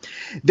said,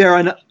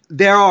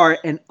 there are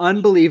an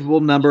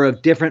unbelievable number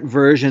of different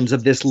versions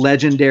of this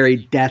legendary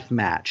death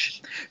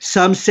match.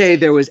 Some say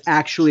there was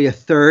actually a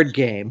third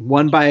game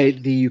won by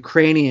the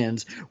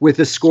Ukrainians with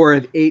a score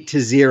of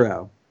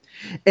 8-0.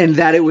 And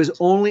that it was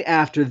only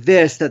after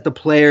this that the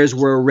players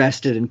were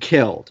arrested and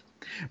killed.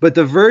 But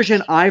the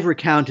version I've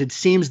recounted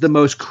seems the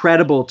most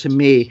credible to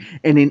me,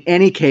 and in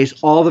any case,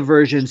 all the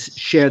versions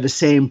share the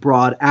same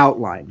broad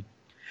outline.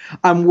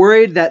 I'm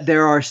worried that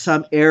there are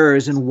some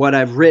errors in what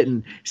I've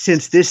written.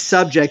 Since this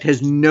subject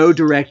has no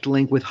direct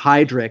link with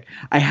HHhH,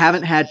 I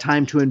haven't had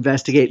time to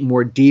investigate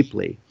more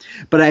deeply.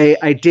 But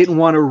I didn't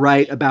want to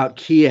write about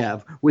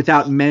Kiev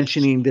without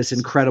mentioning this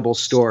incredible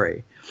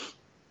story.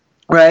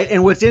 Right.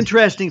 And what's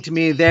interesting to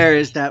me there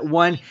is that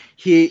one,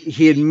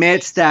 he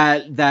admits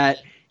that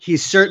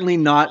he's certainly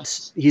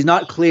he's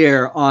not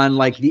clear on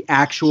like the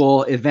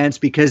actual events,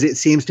 because it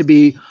seems to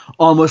be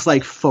almost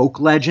like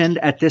folk legend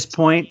at this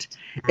point.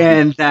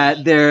 And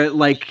that they're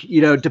like,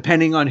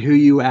 depending on who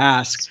you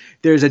ask,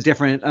 there's a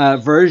different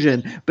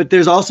version. But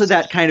there's also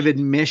that kind of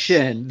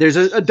admission. There's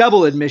a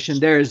double admission.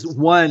 There's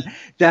one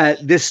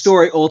that this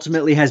story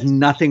ultimately has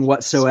nothing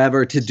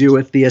whatsoever to do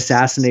with the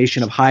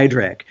assassination of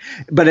HHhH.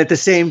 But at the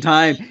same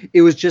time,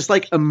 it was just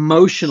like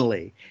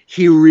emotionally,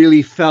 he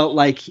really felt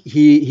like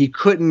he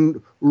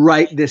couldn't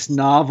write this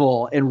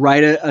novel and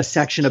write a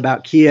section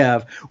about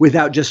Kiev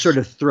without just sort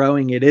of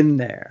throwing it in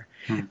there.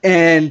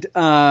 And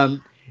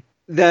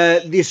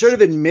the sort of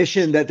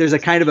admission that there's a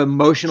kind of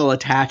emotional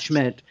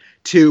attachment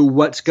to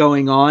what's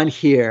going on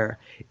here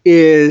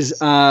is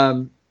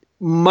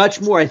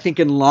much more, I think,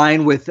 in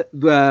line with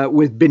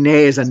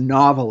Binet as a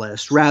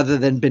novelist rather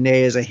than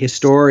Binet as a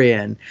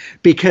historian,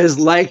 because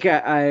like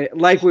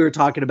we were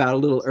talking about a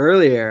little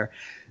earlier,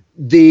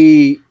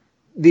 the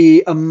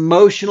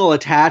emotional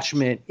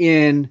attachment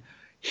in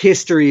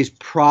histories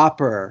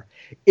proper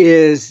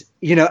is,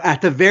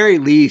 at the very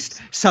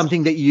least,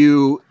 something that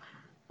you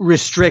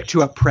restrict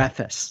to a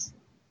preface.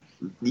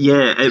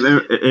 Yeah,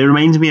 it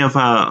reminds me of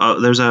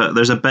there's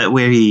a bit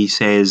where he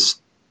says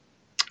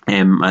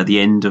at the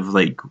end of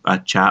like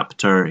a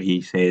chapter,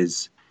 he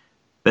says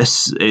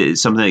this is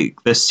something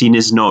like, this scene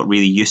is not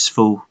really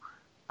useful,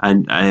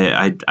 and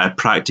I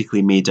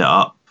practically made it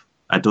up.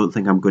 I don't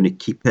think I'm going to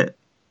keep it,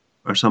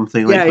 or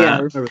something like that. Yeah, I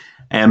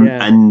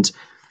remember.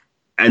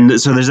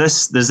 And so there's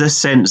this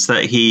sense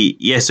that he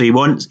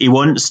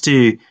wants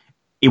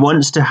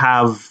to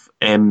have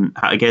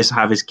I guess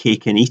have his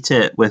cake and eat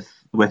it with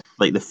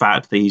like the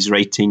fact that he's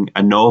writing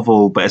a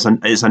novel, but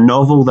it's a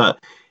novel that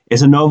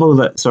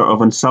sort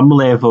of on some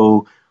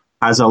level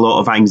has a lot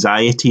of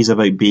anxieties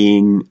about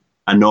being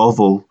a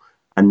novel,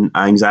 and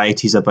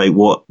anxieties about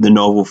what the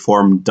novel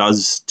form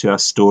does to a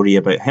story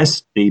about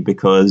history,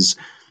 because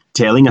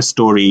telling a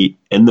story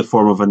in the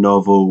form of a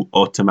novel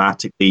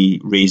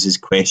automatically raises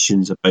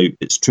questions about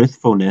its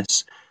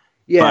truthfulness.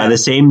 But at the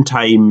same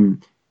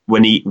time,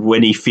 when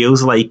he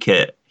feels like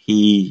it,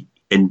 he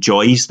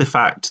enjoys the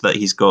fact that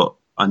he's got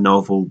a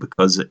novel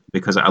because it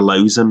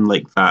allows him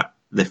like that,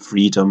 the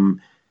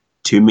freedom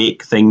to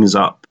make things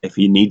up if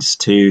he needs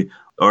to,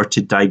 or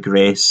to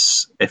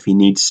digress if he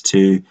needs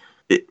to.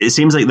 It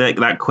seems like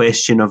that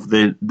question of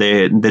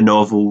the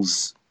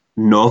novel's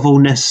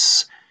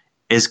novelness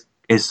is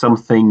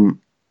something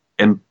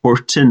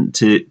important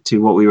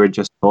to what we were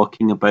just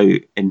talking about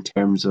in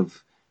terms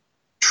of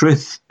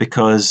truth,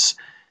 because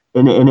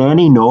in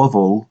any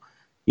novel,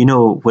 you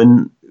know,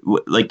 when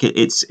like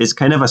it's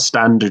kind of a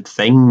standard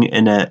thing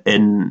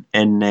in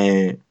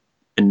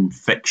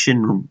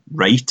fiction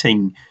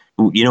writing,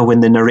 you know, when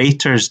the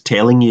narrator's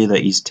telling you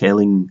that he's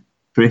telling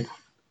truth,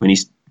 when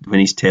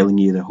he's telling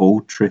you the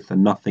whole truth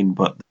and nothing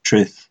but the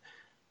truth,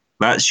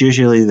 that's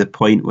usually the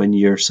point when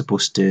you're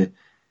supposed to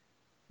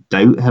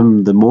doubt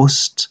him the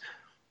most.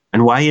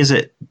 And why is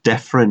it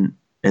different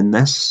in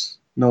this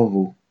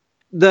novel?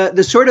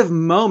 The sort of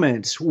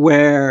moments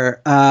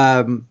where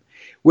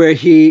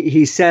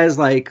he says,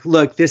 like,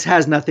 look, this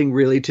has nothing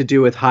really to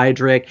do with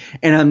Heydrich,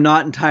 and I'm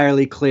not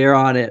entirely clear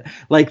on it.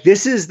 Like,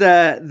 this is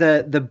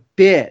the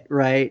bit,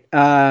 right?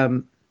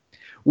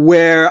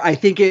 Where I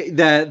think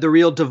the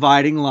real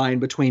dividing line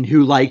between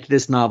who liked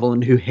this novel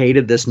and who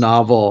hated this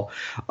novel,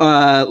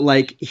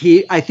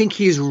 I think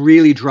he's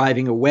really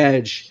driving a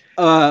wedge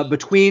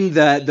between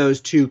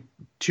those two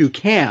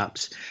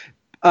camps.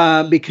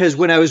 Because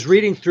when I was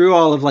reading through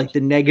all of like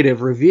the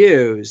negative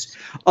reviews,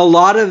 a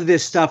lot of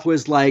this stuff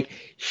was like,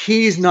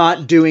 he's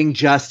not doing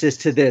justice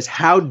to this.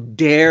 How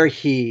dare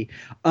he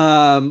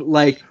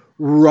write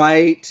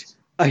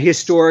a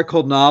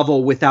historical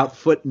novel without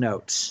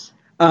footnotes?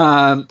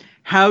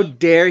 How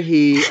dare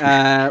he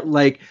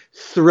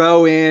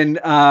throw in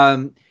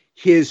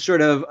his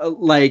sort of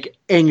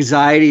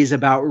anxieties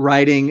about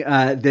writing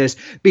this?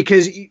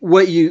 Because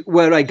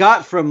what I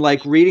got from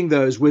like reading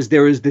those was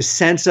there was this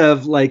sense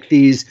of like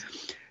these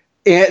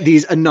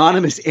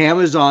anonymous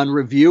Amazon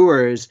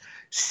reviewers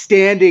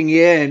standing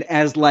in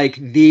as like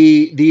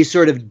the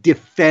sort of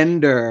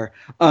defender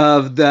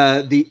of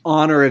the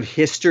honor of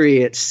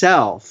history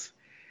itself.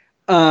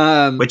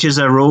 Which is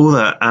a role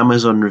that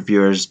Amazon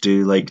reviewers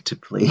do like to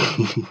play.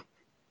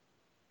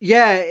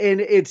 Yeah,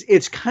 and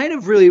it's kind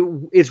of really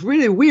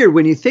weird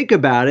when you think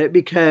about it,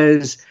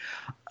 because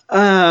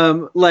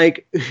who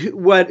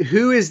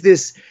is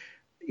this,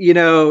 you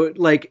know,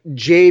 like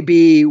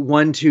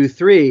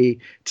JB123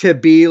 to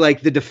be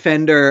like the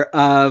defender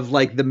of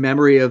like the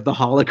memory of the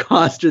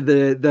Holocaust or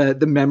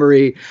the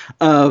memory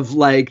of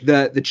like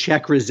the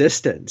Czech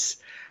resistance.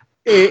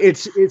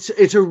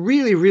 It's a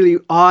really, really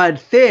odd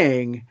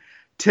thing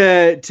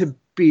to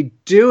be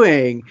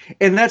doing,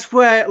 and that's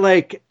why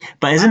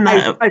but isn't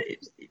that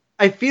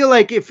I feel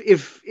like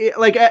if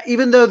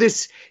even though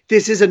this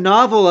is a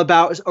novel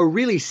about a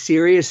really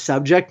serious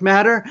subject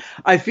matter,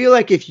 I feel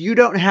like if you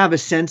don't have a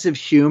sense of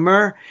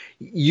humor,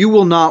 you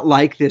will not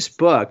like this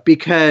book,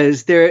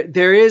 because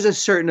there is a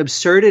certain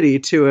absurdity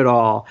to it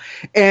all.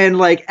 And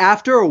like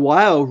after a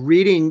while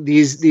reading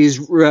these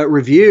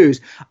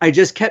reviews, I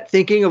just kept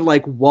thinking of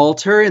like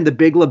Walter in The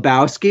Big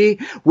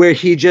Lebowski, where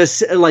he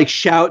just like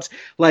shouts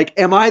like,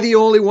 "Am I the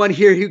only one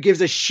here who gives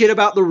a shit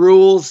about the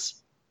rules?"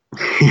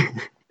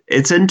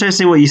 It's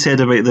interesting what you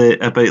said about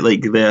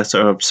the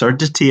sort of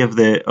absurdity of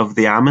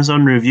the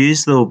Amazon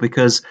reviews, though,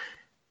 because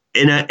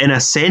in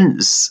a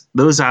sense,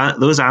 those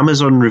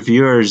Amazon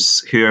reviewers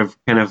who have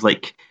kind of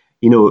like,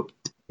 you know,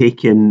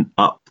 taken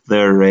up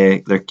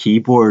their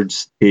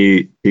keyboards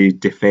to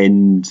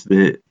defend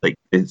the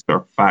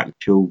sort of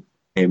factual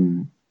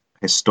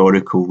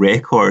historical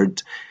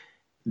record,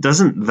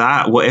 doesn't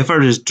that,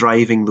 whatever is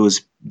driving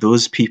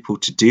those people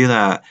to do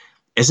that,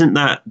 doesn't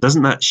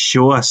that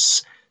show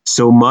us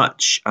so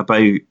much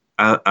about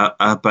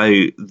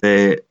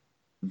the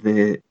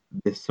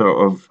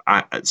sort of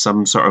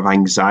some sort of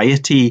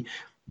anxiety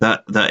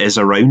that is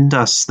around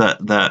us,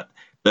 that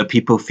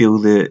people feel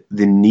the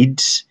need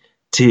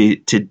to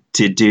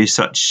do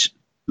such,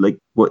 like,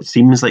 what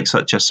seems like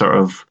such a sort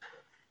of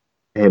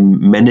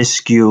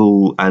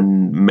minuscule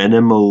and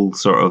minimal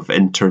sort of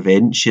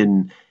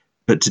intervention,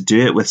 but to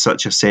do it with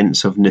such a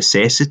sense of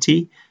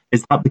necessity.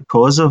 Is that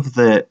because of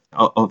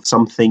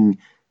something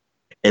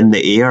in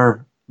the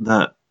air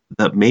that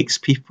makes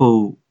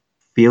people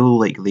feel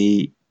like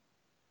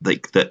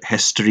that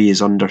history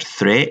is under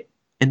threat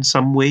in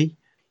some way?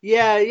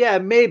 Yeah,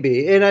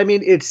 maybe. And I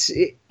mean, it's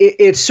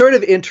sort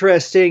of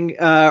interesting,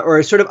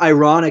 or sort of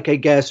ironic, I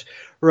guess,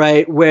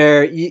 right?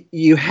 Where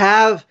you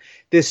have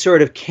this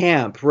sort of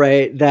camp,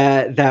 right,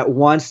 that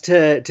wants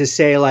to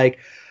say like,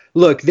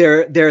 look,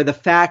 there are the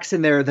facts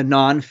and there are the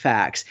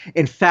non-facts,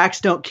 and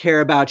facts don't care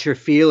about your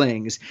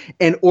feelings.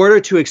 In order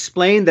to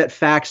explain that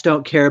facts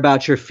don't care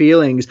about your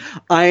feelings,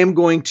 I am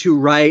going to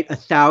write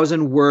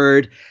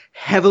 1,000-word,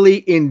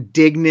 heavily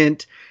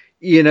indignant,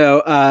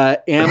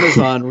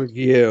 Amazon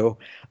review.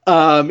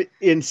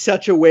 in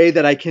such a way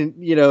that I can,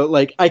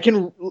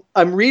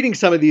 I'm reading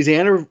some of these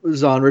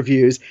Amazon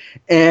reviews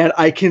and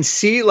I can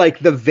see like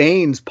the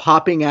veins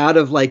popping out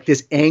of like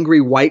this angry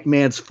white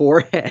man's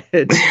forehead.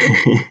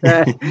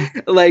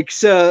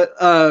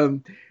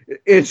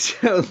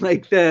 It's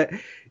like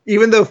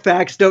even though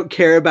facts don't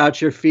care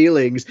about your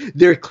feelings,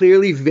 they're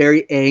clearly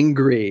very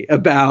angry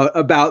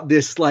about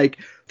this, like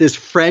this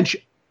French,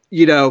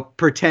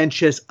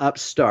 pretentious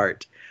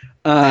upstart.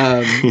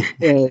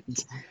 And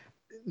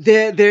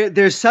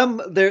there's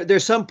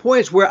some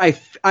points where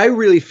I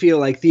really feel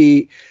like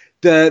the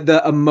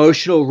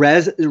emotional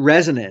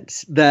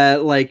resonance,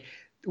 that like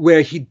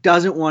where he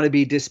doesn't want to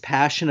be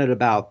dispassionate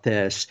about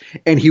this,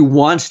 and he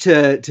wants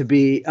to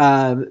be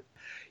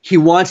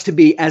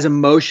as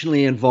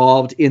emotionally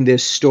involved in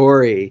this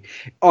story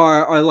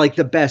are like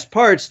the best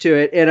parts to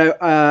it. And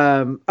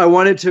I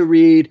wanted to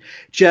read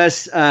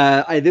just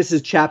this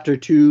is chapter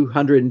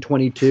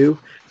 222.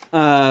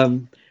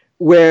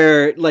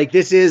 Where like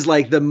this is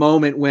like the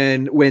moment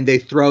when they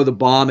throw the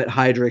bomb at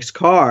Heydrich's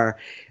car.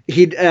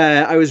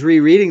 I was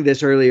rereading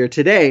this earlier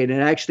today, and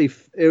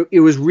it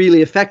was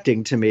really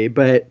affecting to me.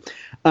 But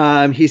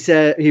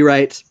he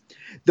writes,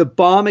 "The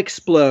bomb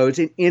explodes,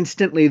 and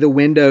instantly the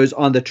windows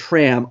on the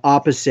tram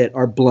opposite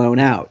are blown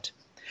out.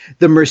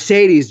 The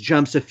Mercedes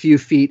jumps a few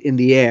feet in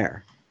the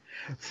air.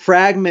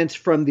 Fragments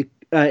from the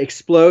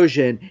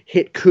explosion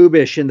hit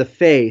Kubish in the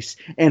face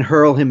and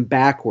hurl him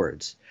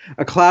backwards.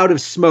 A cloud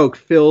of smoke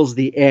fills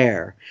the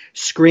air.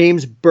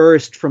 Screams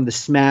burst from the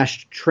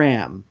smashed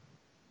tram.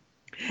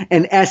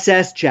 An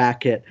SS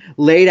jacket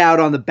laid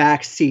out on the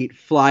back seat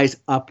flies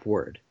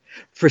upward.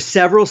 For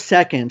several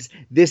seconds,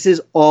 this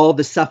is all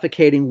the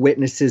suffocating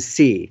witnesses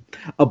see.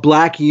 A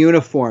black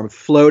uniform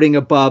floating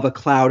above a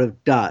cloud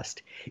of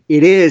dust.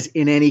 It is,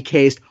 in any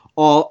case,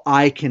 all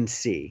I can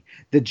see.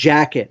 The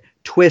jacket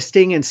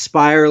twisting and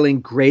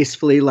spiraling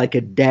gracefully like a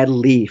dead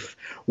leaf,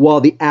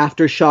 while the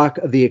aftershock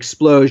of the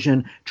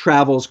explosion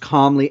travels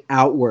calmly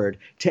outward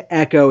to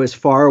echo as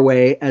far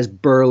away as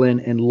Berlin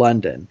and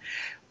London."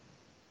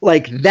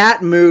 Like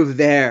that move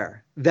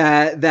there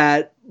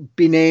that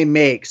Binet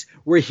makes,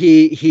 where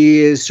he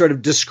is sort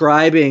of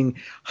describing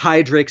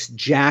Heydrich's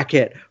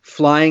jacket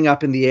flying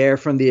up in the air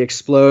from the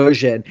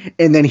explosion,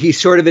 and then he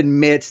sort of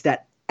admits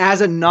that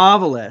as a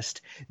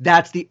novelist,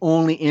 that's the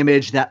only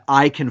image that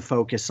I can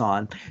focus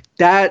on.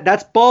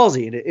 That's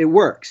ballsy, and it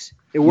works.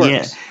 It works.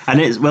 Yeah, and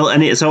it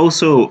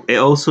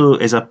also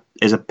is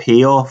a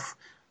payoff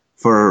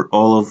for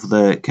all of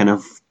the kind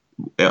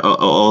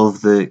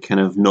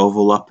of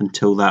novel up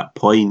until that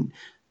point.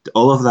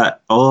 All of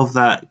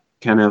that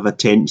kind of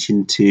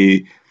attention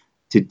to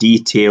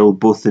detail,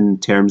 both in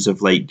terms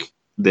of like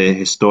the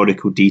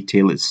historical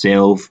detail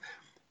itself,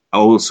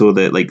 also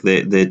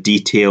the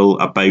detail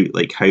about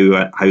like how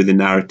the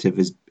narrative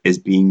is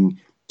being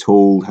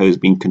told, how it's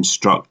being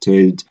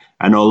constructed,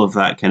 and all of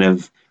that kind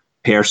of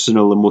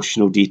personal,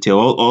 emotional detail,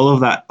 all of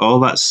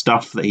that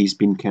stuff that he's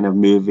been kind of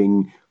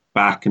moving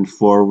back and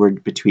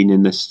forward between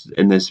in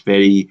this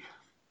very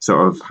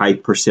sort of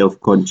hyper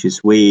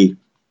self-conscious way,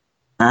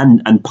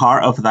 and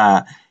part of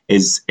that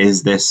is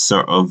this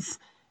sort of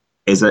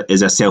is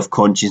a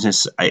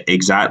self-consciousness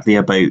exactly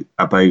about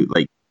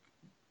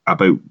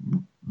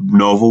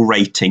novel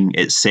writing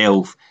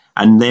itself.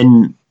 And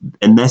then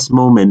in this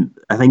moment,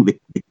 I think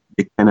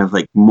the kind of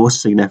like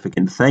most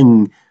significant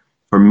thing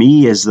for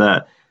me is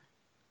that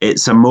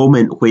it's a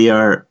moment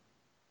where,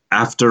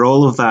 after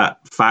all of that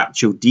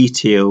factual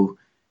detail,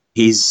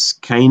 he's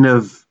kind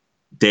of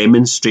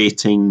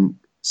demonstrating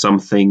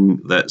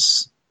something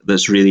that's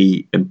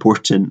really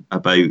important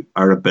about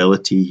our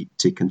ability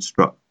to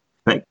construct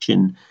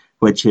fiction,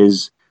 which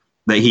is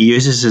that he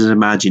uses his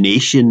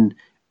imagination,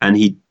 and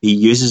he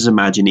uses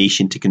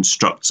imagination to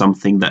construct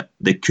something that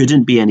there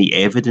couldn't be any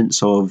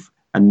evidence of,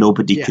 and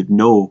nobody could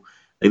know.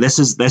 Like this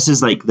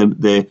is like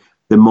the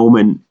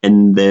moment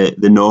in the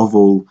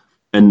novel,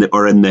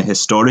 or in the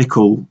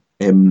historical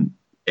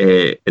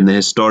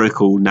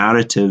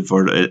narrative,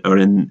 or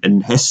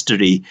in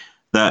history,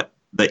 that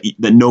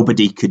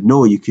nobody could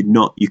know. You could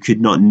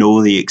not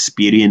know the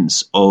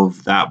experience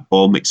of that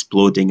bomb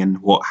exploding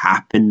and what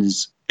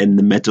happens in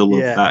the middle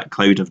of that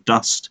cloud of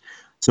dust.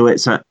 So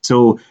it's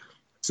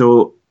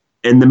so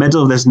in the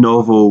middle of this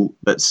novel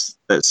that's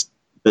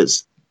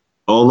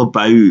all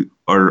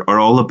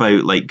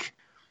about like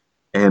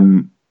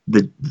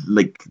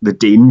the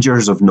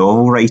dangers of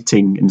novel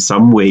writing in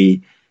some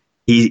way,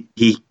 he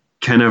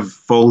kind of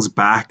falls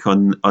back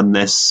on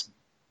this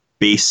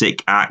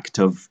basic act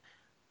of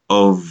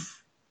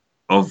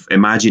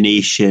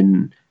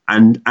imagination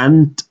and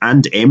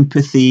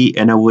empathy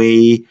in a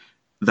way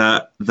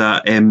that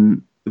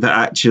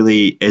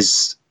actually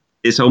is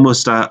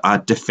almost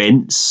a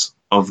defense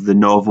of the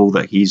novel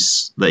that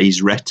he's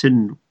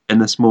written in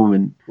this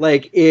moment.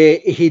 Like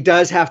he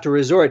does have to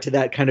resort to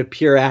that kind of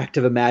pure act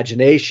of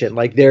imagination.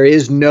 Like there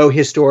is no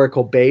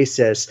historical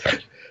basis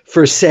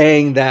for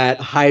saying that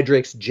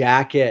Heydrich's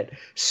jacket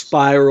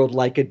spiraled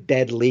like a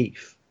dead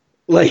leaf.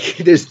 Like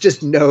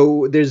there's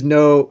no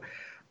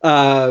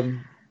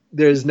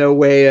no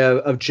way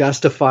of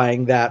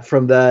justifying that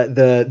from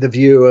the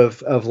view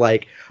of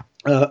like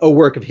a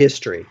work of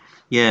history.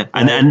 Yeah,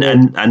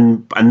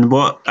 and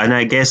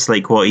I guess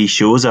like what he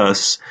shows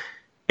us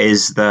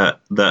is that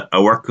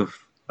a work of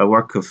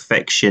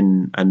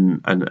fiction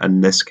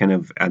and this kind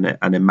of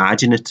an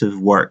imaginative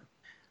work,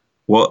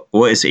 what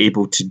it's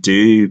able to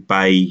do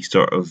by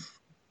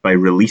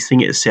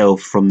releasing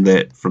itself from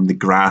the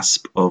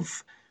grasp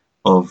of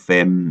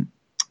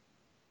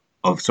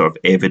sort of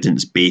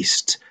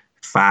evidence-based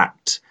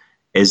fact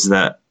is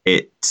that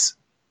it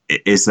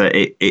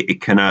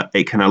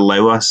can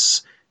allow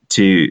us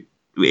to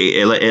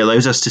it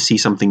allows us to see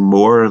something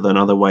more than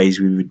otherwise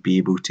we would be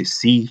able to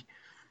see.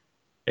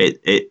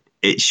 It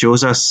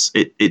shows us,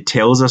 it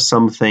tells us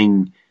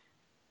something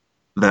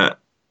that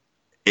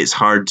it's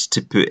hard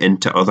to put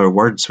into other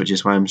words, which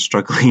is why I'm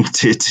struggling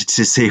to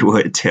say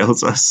what it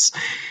tells us.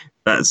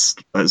 That's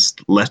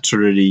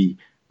literary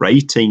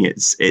writing.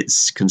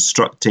 It's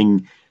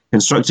constructing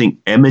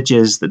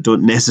images that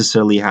don't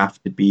necessarily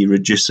have to be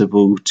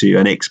reducible to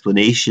an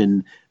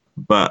explanation,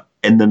 but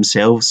in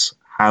themselves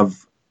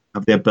have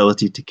the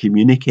ability to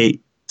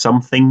communicate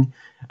something.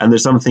 And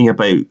there's something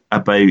about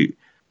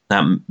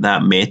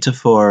that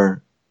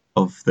metaphor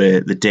of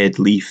the dead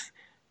leaf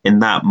in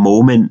that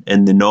moment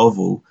in the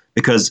novel,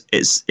 because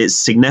it's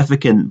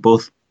significant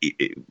both,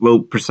 well,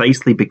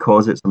 precisely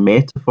because it's a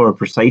metaphor,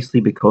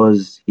 precisely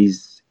because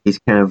he's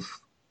kind of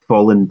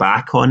fallen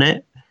back on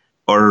it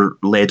or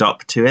led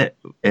up to it,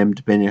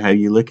 depending on how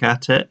you look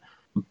at it.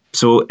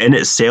 So in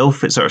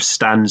itself, it sort of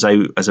stands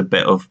out as a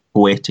bit of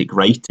poetic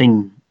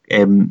writing.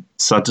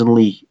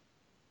 Suddenly,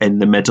 in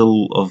the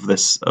middle of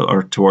this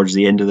or towards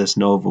the end of this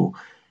novel,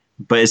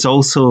 but it's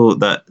also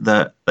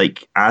that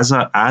like as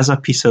a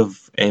piece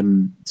of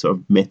sort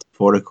of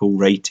metaphorical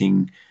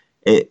writing,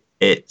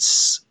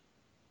 its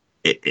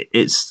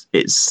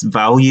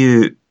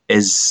value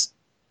is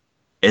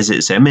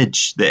its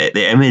image.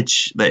 The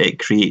image that it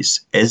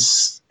creates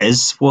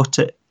is what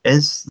it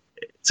is.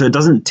 So it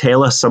doesn't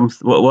tell us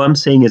something. What I'm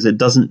saying is, it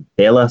doesn't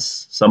tell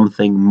us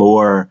something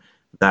more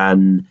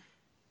than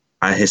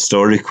a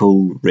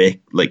historical a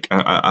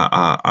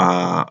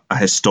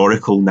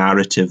historical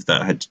narrative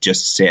that had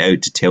just set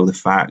out to tell the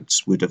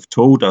facts would have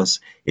told us.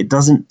 It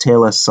doesn't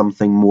tell us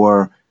something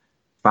more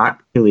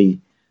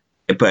factually,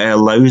 but it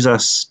allows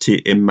us to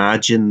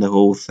imagine the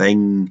whole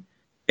thing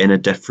in a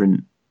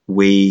different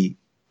way.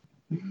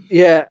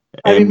 Yeah,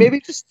 I mean,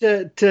 maybe just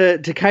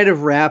to kind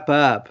of wrap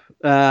up,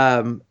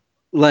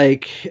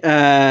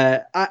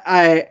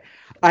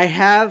 I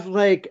have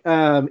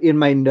in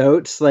my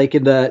notes, like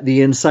in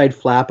the inside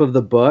flap of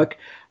the book,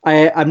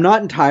 I'm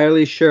not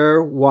entirely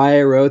sure why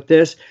I wrote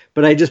this,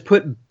 but I just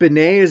put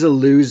Binet as a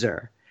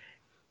loser.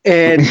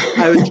 And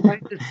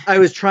I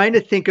was trying to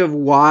think of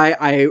why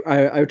I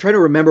was trying to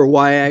remember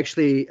why I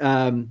actually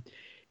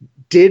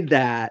did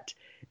that.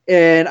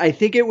 And I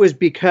think it was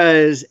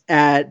because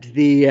at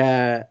the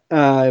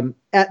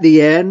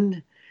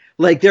end,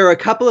 like there are a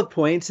couple of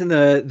points in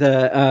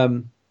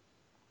the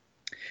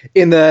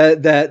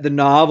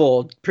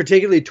novel,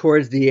 particularly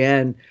towards the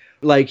end,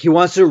 like he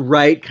wants to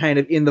write kind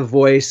of in the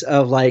voice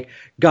of like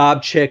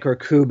Gobchik or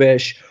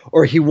Kubish,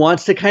 or he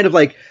wants to kind of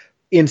like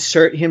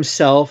insert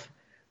himself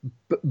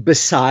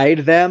beside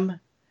them.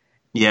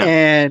 Yeah.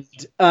 And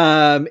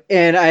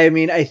I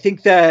mean, I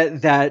think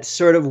that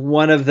sort of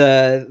one of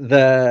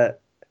the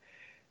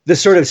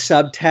sort of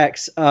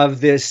subtext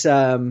of this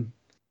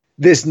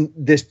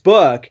this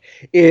book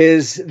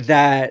is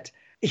that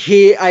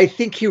I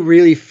think he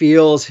really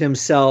feels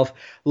himself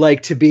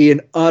like to be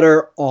in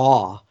utter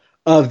awe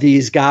of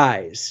these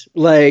guys,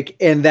 like,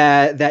 and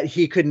that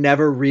he could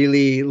never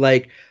really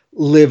like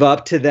live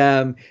up to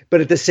them.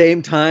 But at the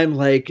same time,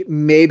 like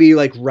maybe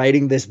like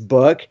writing this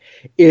book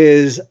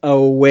is a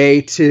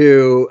way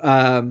to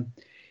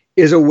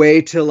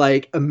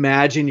like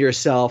imagine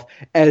yourself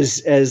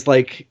as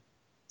like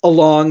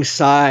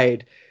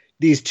alongside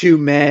these two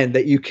men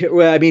that you can.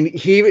 Well, I mean,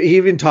 he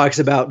even talks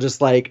about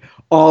just like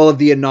all of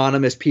the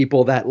anonymous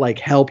people that like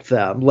helped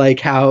them, like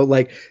how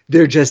like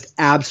they're just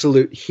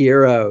absolute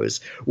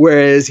heroes,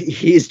 whereas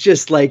he's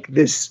just like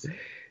this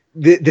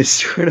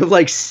sort of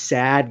like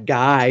sad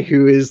guy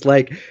who is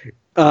like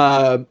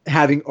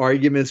having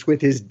arguments with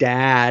his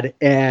dad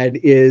and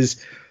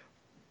is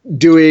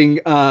doing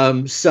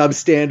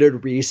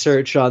substandard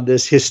research on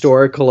this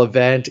historical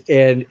event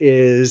and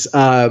is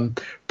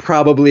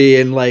probably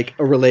in like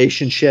a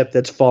relationship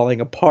that's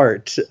falling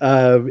apart.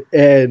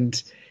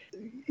 And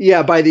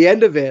yeah, by the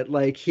end of it,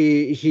 like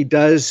he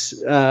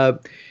does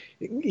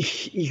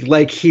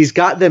he's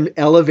got them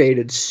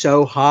elevated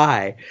so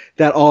high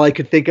that all I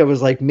could think of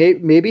was like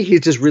maybe he's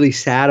just really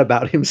sad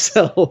about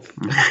himself,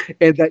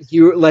 and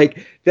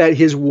that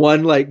his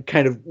one like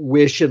kind of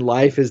wish in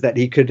life is that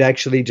he could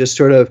actually just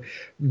sort of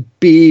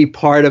be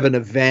part of an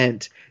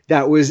event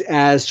that was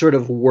as sort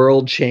of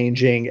world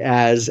changing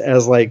as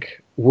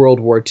like World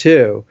War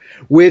II,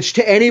 which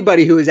to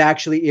anybody who is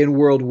actually in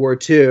World War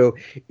II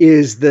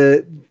is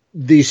the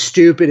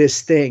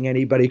stupidest thing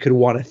anybody could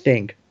want to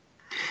think.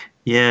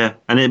 Yeah,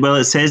 and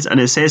it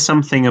says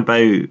something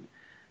about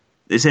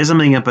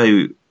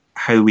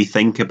how we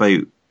think about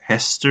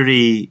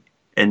history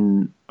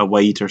in a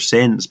wider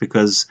sense,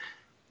 because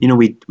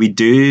we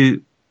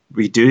do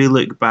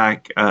look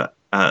back at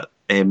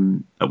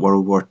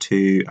World War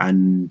II,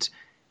 and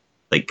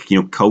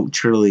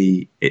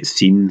culturally it's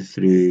seen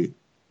through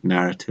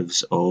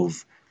narratives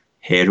of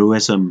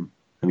heroism.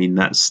 I mean,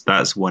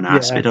 that's one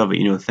aspect of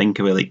it. Think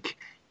about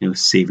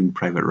Saving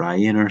Private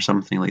Ryan or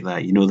something like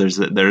that.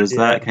 There's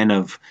that kind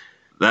of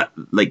that,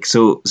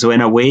 so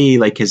in a way,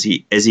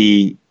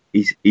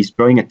 he's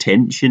drawing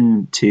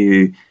attention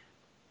to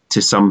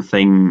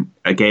something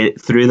again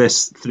through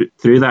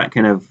that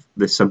kind of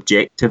the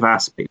subjective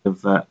aspect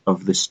of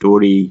the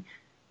story.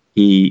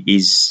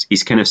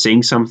 He's kind of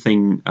saying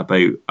something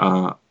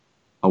about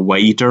a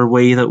wider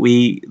way that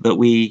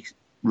we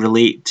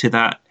relate to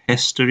that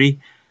history.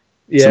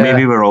 Yeah. So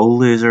maybe we're all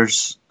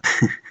losers.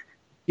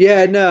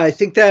 Yeah, no, I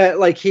think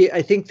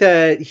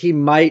that he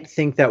might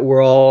think that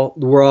we're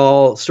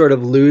all sort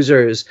of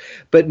losers,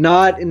 but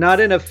not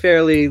in a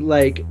fairly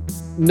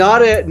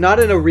not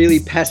in a really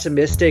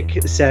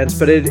pessimistic sense,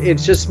 but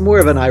it's just more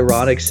of an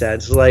ironic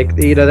sense.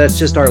 That's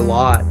just our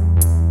lot.